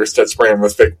blaring, and then we start spraying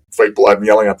with fake blood and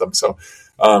yelling at them. So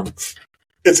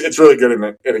it's really good,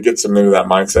 and it gets them into that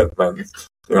mindset.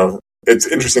 And it's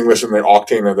interesting listening to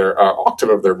the octave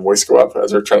of their voice go up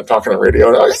as they're trying to talk on the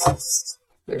radio.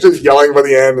 They're just yelling by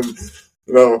the end,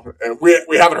 and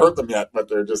we haven't hurt them yet, but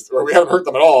we haven't hurt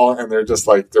them at all, and they're just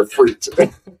like they're freaked.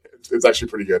 It's actually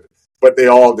pretty good, but they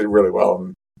all did really well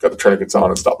and got the tourniquets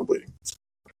on and stopped the bleeding.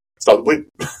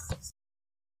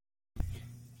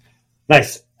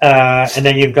 Nice. And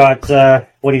then you've got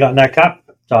what do you got in that cup,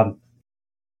 Tom?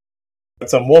 It's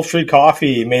some Wolf Tree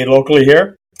coffee made locally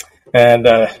here, and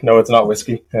no, it's not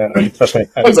whiskey. Trust me.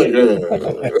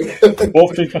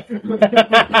 Wolf Tree.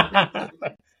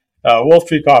 Wolf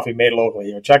Tree coffee made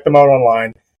locally here. Check them out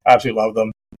online. Absolutely love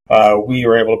them. We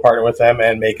were able to partner with them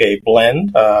and make a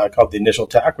blend called the Initial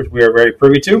Attack, which we are very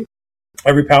privy to.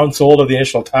 Every pound sold of the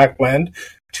Initial Attack blend,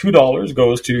 $2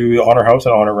 goes to the Honor House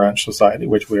and Honor Ranch Society,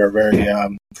 which we are very,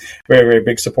 very, very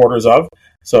big supporters of.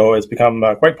 So it's become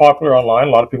quite popular online.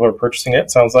 A lot of people are purchasing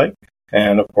it, sounds like.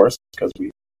 And of course, because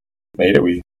we made it,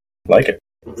 we like it.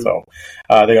 So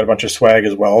they got a bunch of swag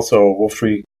as well. So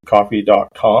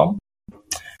wolftreecoffee.com.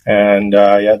 And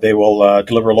they will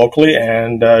deliver locally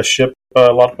and ship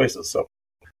a lot of places. So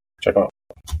check them out.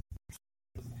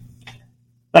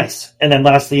 Nice. And then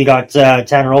lastly, you got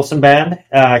Tanner Olson Band,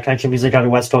 country music out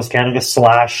of West Coast Canada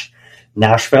 /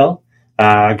 Nashville.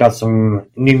 Got some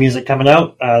new music coming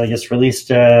out. They just released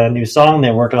a new song.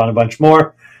 They're working on a bunch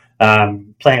more.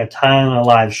 Playing a ton of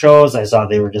live shows. I saw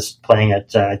they were just playing at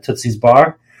Tootsie's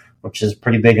Bar, which is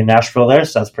pretty big in Nashville there,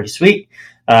 so that's pretty sweet.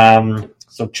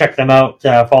 So check them out.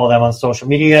 Follow them on social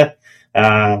media.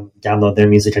 Download their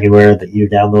music anywhere that you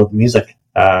download music.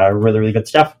 Really, really good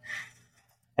stuff.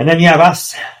 And then you have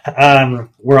us.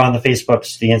 We're on the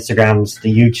Facebooks, the Instagrams,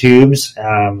 the YouTubes,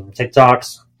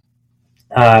 TikToks.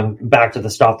 Back to the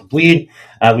Stop the Bleed.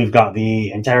 We've got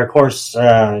the entire course.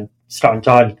 Scott and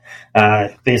Todd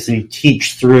basically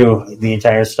teach through the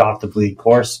entire Stop the Bleed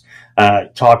course,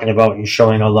 talking about and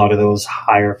showing a lot of those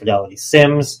higher fidelity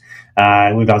sims.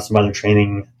 We've got some other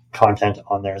training content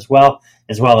on there as well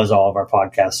as all of our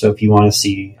podcasts. So if you want to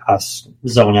see us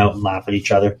zone out and laugh at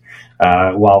each other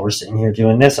while we're sitting here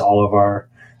doing this, all of our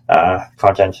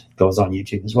content goes on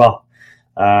YouTube as well.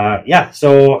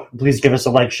 So please give us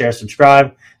a like, share,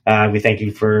 subscribe. We thank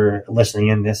you for listening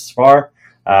in this far.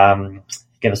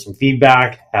 Give us some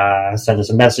feedback, send us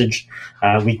a message.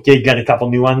 We did get a couple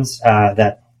new ones and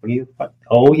then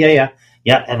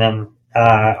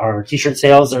our t-shirt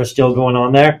sales are still going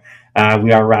on there.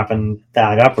 We are wrapping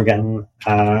that up. We're getting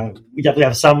we definitely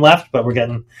have some left, but we're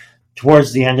getting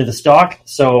towards the end of the stock.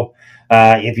 So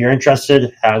if you're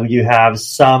interested, we do have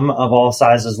some of all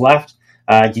sizes left.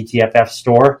 DTFF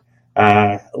store.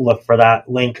 Look for that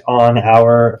link on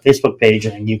our Facebook page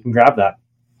and you can grab that.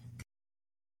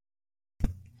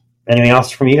 Anything else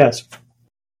from you guys?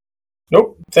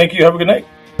 Nope. Thank you. Have a good night.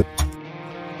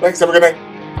 Thanks. Have a good night.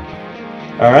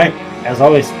 All right. As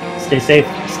always, stay safe,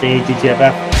 stay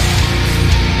GTFF.